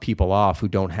piss enough people off who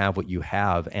don't have what you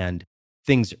have, and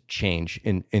things change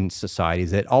in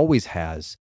societies. It always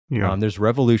has. Yeah. There's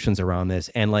revolutions around this.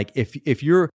 And like, if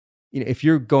you're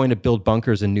going to build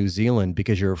bunkers in New Zealand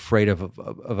because you're afraid of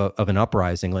an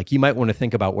uprising, like, you might want to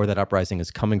think about where that uprising is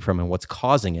coming from and what's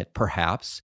causing it,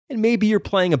 perhaps. And maybe you're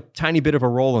playing a tiny bit of a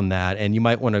role in that, and you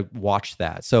might want to watch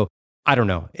that. So I don't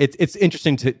know. It's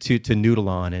interesting to noodle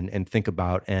on and think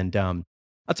about. And I'll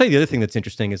tell you the other thing that's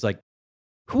interesting is, like,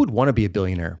 who would want to be a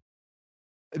billionaire?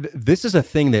 This is a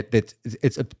thing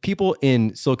that people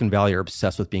in Silicon Valley are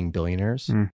obsessed with being billionaires.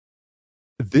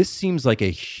 This seems like a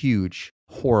huge,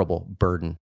 horrible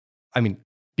burden. I mean,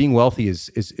 being wealthy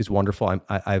is wonderful.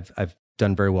 I've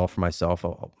done very well for myself.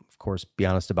 I'll, of course, be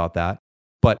honest about that.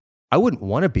 But I wouldn't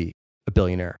want to be a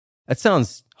billionaire. That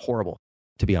sounds horrible,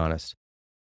 to be honest.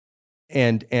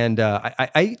 And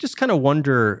I just kind of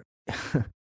wonder, I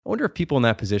wonder if people in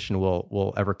that position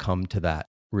will ever come to that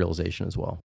realization as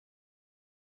well.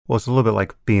 Well, it's a little bit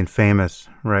like being famous,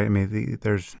 right? I mean,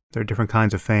 there are different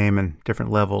kinds of fame and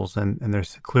different levels, and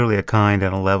there's clearly a kind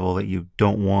and a level that you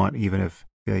don't want, even if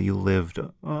you lived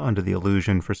under the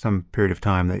illusion for some period of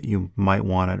time that you might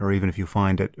want it, or even if you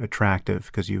find it attractive,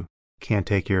 because you can't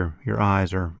take your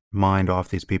eyes or mind off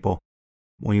these people.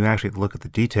 When you actually look at the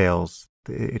details,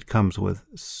 it comes with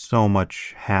so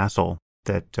much hassle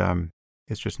that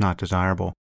it's just not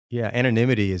desirable. Yeah,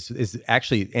 anonymity is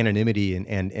actually anonymity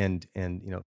and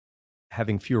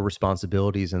having fewer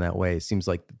responsibilities in that way seems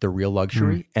like the real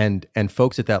luxury. And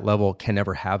folks at that level can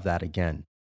never have that again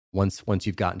once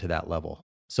you've gotten to that level.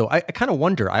 So I kind of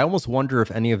wonder. I almost wonder if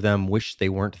any of them wish they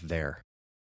weren't there.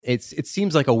 It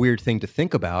seems like a weird thing to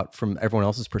think about from everyone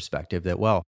else's perspective. That,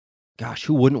 well, gosh,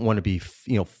 who wouldn't want to be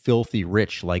filthy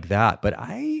rich like that? But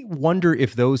I wonder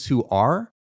if those who are.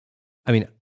 I mean,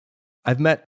 I've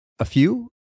met a few,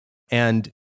 and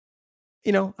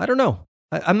I don't know.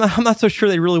 I'm not so sure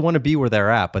they really want to be where they're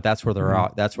at, but that's where they're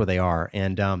at. That's where they are.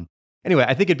 And anyway,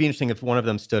 I think it'd be interesting if one of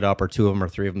them stood up, or two of them, or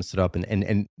three of them stood up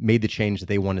and made the change that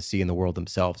they want to see in the world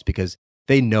themselves, because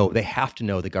they have to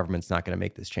know the government's not going to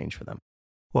make this change for them.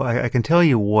 Well, I can tell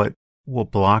you what will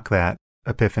block that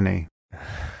epiphany.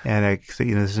 And this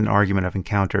is an argument I've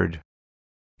encountered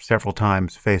several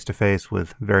times face to face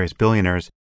with various billionaires.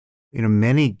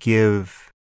 Many give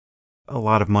a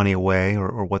lot of money away,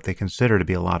 or what they consider to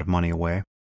be a lot of money away.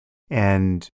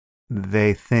 And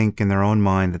they think in their own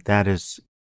mind that is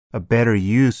a better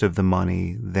use of the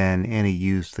money than any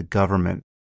use the government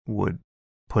would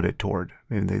put it toward.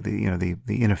 I mean,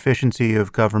 the inefficiency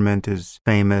of government is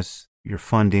famous. You're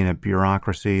funding a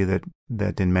bureaucracy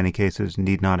that in many cases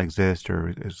need not exist,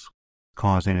 or is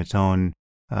causing its own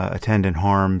attendant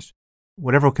harms.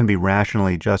 Whatever can be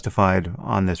rationally justified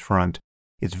on this front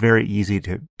it's very easy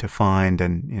to find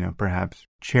and perhaps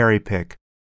cherry pick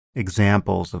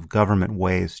examples of government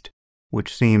waste,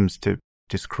 which seems to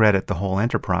discredit the whole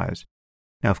enterprise.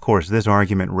 Now, of course, this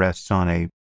argument rests on a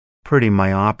pretty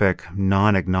myopic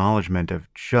non-acknowledgement of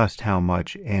just how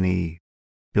much any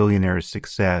billionaire's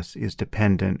success is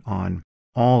dependent on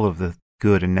all of the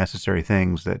good and necessary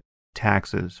things that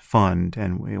taxes fund,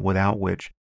 and without which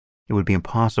it would be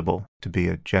impossible to be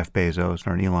a Jeff Bezos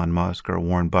or an Elon Musk or a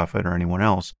Warren Buffett or anyone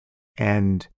else.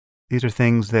 And these are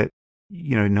things that,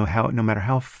 no matter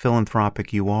how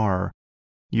philanthropic you are,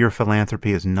 your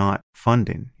philanthropy is not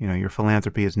funding. Your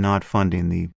philanthropy is not funding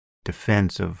the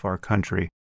defense of our country,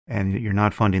 and you're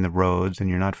not funding the roads, and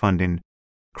you're not funding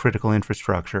critical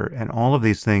infrastructure. And all of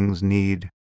these things need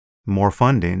more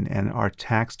funding, and our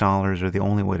tax dollars are the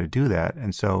only way to do that.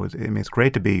 And so it's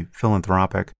great to be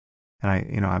philanthropic,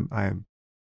 and I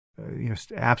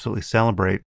absolutely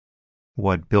celebrate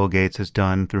what Bill Gates has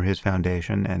done through his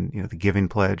foundation, and the Giving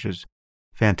Pledge is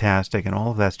fantastic, and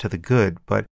all of that's to the good.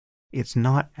 But it's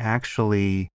not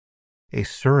actually a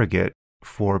surrogate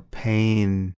for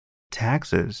paying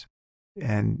taxes,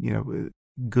 and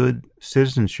good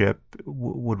citizenship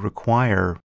would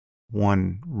require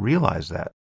one realize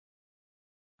that.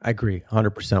 I agree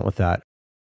 100% with that.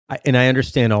 And I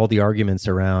understand all the arguments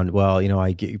around,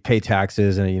 I pay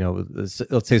taxes, and,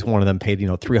 let's say one of them paid,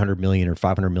 $300 million or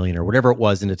 $500 million or whatever it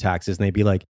was into taxes. And they'd be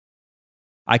like,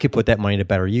 I could put that money to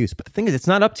better use. But the thing is, it's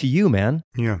not up to you, man.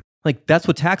 Yeah. Like, that's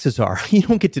what taxes are. You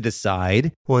don't get to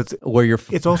decide where you're...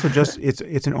 It's also just,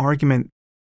 it's an argument.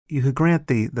 You could grant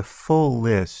the full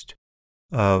list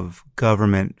of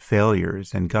government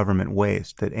failures and government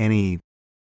waste that any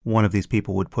one of these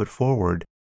people would put forward.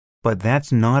 But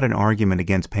that's not an argument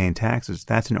against paying taxes.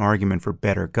 That's an argument for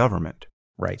better government.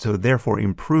 Right. So therefore,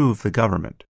 improve the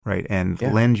government, right? And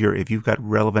if you've got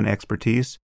relevant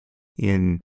expertise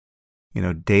in,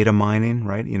 data mining,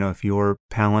 right? If you're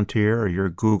Palantir or you're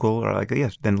Google or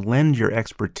then lend your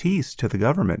expertise to the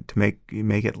government to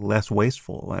make it less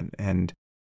wasteful and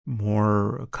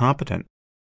more competent.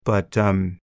 But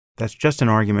that's just an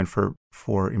argument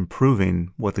for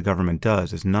improving what the government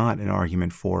does. It's not an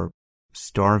argument for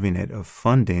starving it of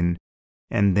funding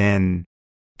and then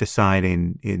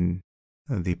deciding in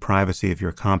the privacy of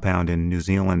your compound in New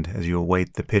Zealand as you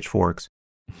await the pitchforks,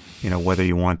 whether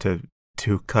you want to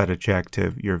cut a check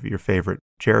to your favorite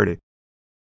charity.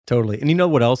 Totally. And you know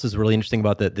what else is really interesting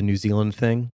about the New Zealand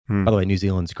thing? By the way, New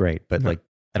Zealand's great, but I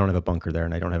don't have a bunker there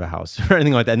and I don't have a house or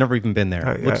anything like that. I've never even been there.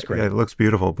 It looks great. Yeah, it looks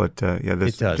beautiful, but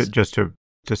it does. Just to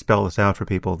spell this out for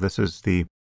people, this is the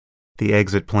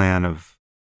exit plan of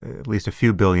at least a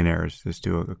few billionaires, is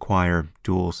to acquire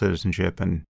dual citizenship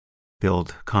and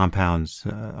build compounds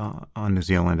on New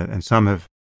Zealand. And some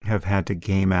have had to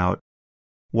game out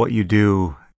what you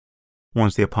do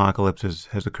once the apocalypse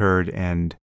has occurred,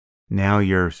 and now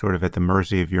you're sort of at the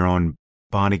mercy of your own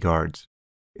bodyguards.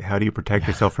 How do you protect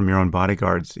yourself from your own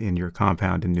bodyguards in your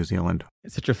compound in New Zealand?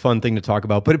 It's such a fun thing to talk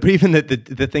about. But even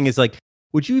the thing is, like,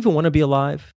 would you even want to be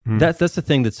alive? That's the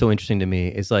thing that's so interesting to me,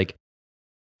 is like,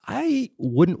 I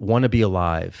wouldn't want to be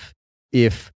alive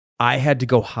if I had to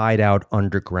go hide out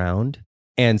underground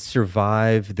and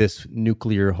survive this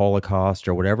nuclear holocaust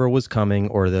or whatever was coming,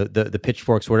 or the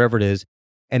pitchforks, whatever it is,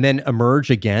 and then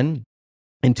emerge again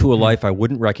into a life I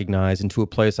wouldn't recognize, into a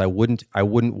place I wouldn't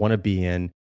want to be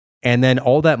in. And then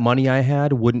all that money I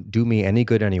had wouldn't do me any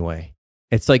good anyway.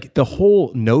 It's like the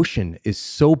whole notion is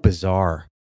so bizarre.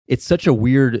 It's such a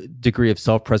weird degree of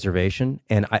self-preservation.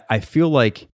 And I feel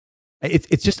like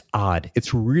it's just odd.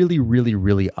 It's really, really,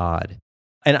 really odd.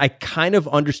 And I kind of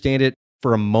understand it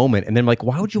for a moment. And then I'm like,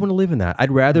 why would you want to live in that?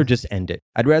 I'd rather just end it.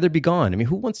 I'd rather be gone. I mean,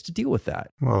 who wants to deal with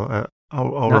that? Well,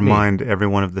 I'll remind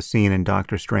everyone of the scene in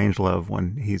Dr. Strangelove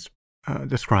when he's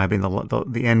describing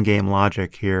the end game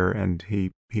logic here, and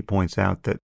he points out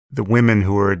that the women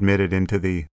who are admitted into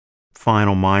the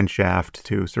final mine shaft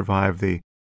to survive the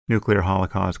nuclear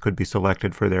holocaust could be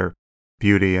selected for their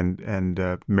beauty and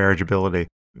marriageability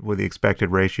with the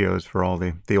expected ratios for all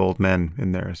the old men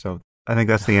in there. So I think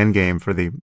that's the end game for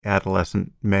the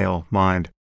adolescent male mind.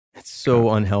 It's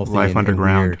so unhealthy. Life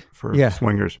underground weird. For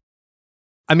swingers.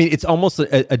 I mean, it's almost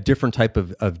a different type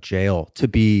of jail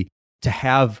to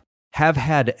have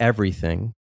had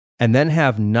everything and then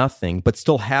have nothing, but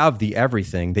still have the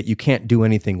everything that you can't do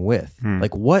anything with.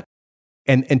 Like what?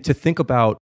 And to think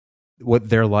about what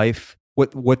their life,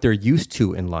 what they're used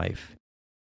to in life.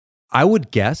 I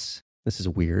would guess, this is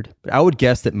weird, but I would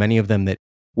guess that many of them that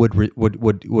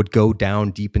would go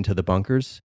down deep into the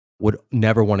bunkers would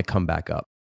never want to come back up.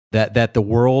 That the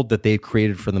world that they've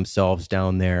created for themselves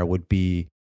down there would be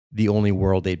the only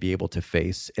world they'd be able to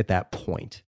face at that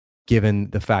point, given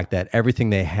the fact that everything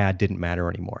they had didn't matter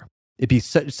anymore. It'd be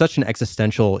such an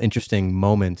existential, interesting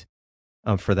moment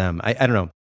for them. I don't know.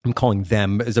 I'm calling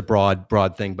them as a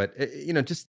broad thing, but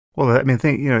just. Well, I mean,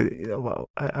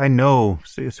 I know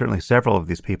certainly several of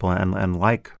these people and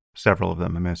like several of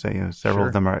them. I mean, I say several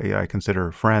of them I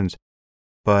consider friends,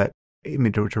 but I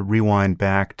mean, to rewind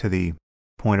back to the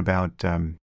point about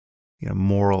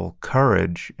moral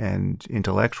courage and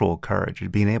intellectual courage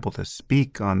and being able to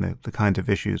speak on the kinds of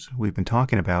issues we've been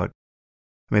talking about.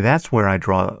 I mean, that's where I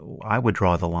would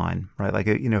draw the line, right? Like,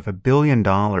 if $1 billion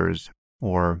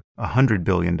or $100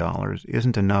 billion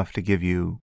isn't enough to give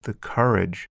you the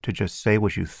courage to just say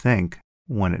what you think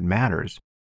when it matters,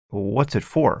 what's it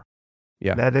for?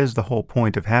 Yeah. That is the whole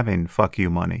point of having fuck you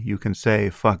money. You can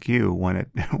say fuck you when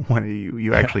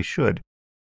you actually should.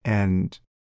 And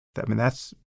I mean,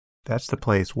 that's the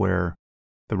place where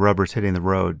the rubber's hitting the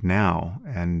road now.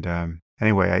 And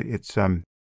anyway, it's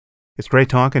great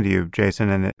talking to you, Jason.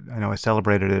 And I know I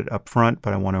celebrated it up front,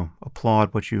 but I want to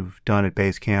applaud what you've done at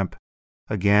Basecamp.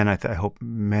 Again, I hope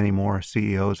many more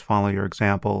CEOs follow your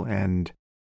example, and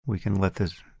we can let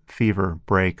this fever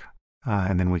break,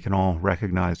 and then we can all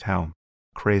recognize how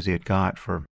crazy it got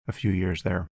for a few years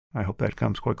there. I hope that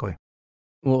comes quickly.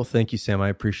 Well, thank you, Sam. I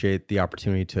appreciate the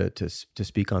opportunity to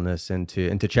speak on this and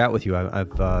to chat with you.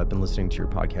 I've been listening to your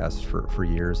podcast for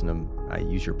years, and I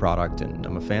use your product, and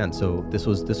I'm a fan. So this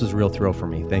was a real thrill for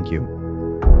me. Thank you.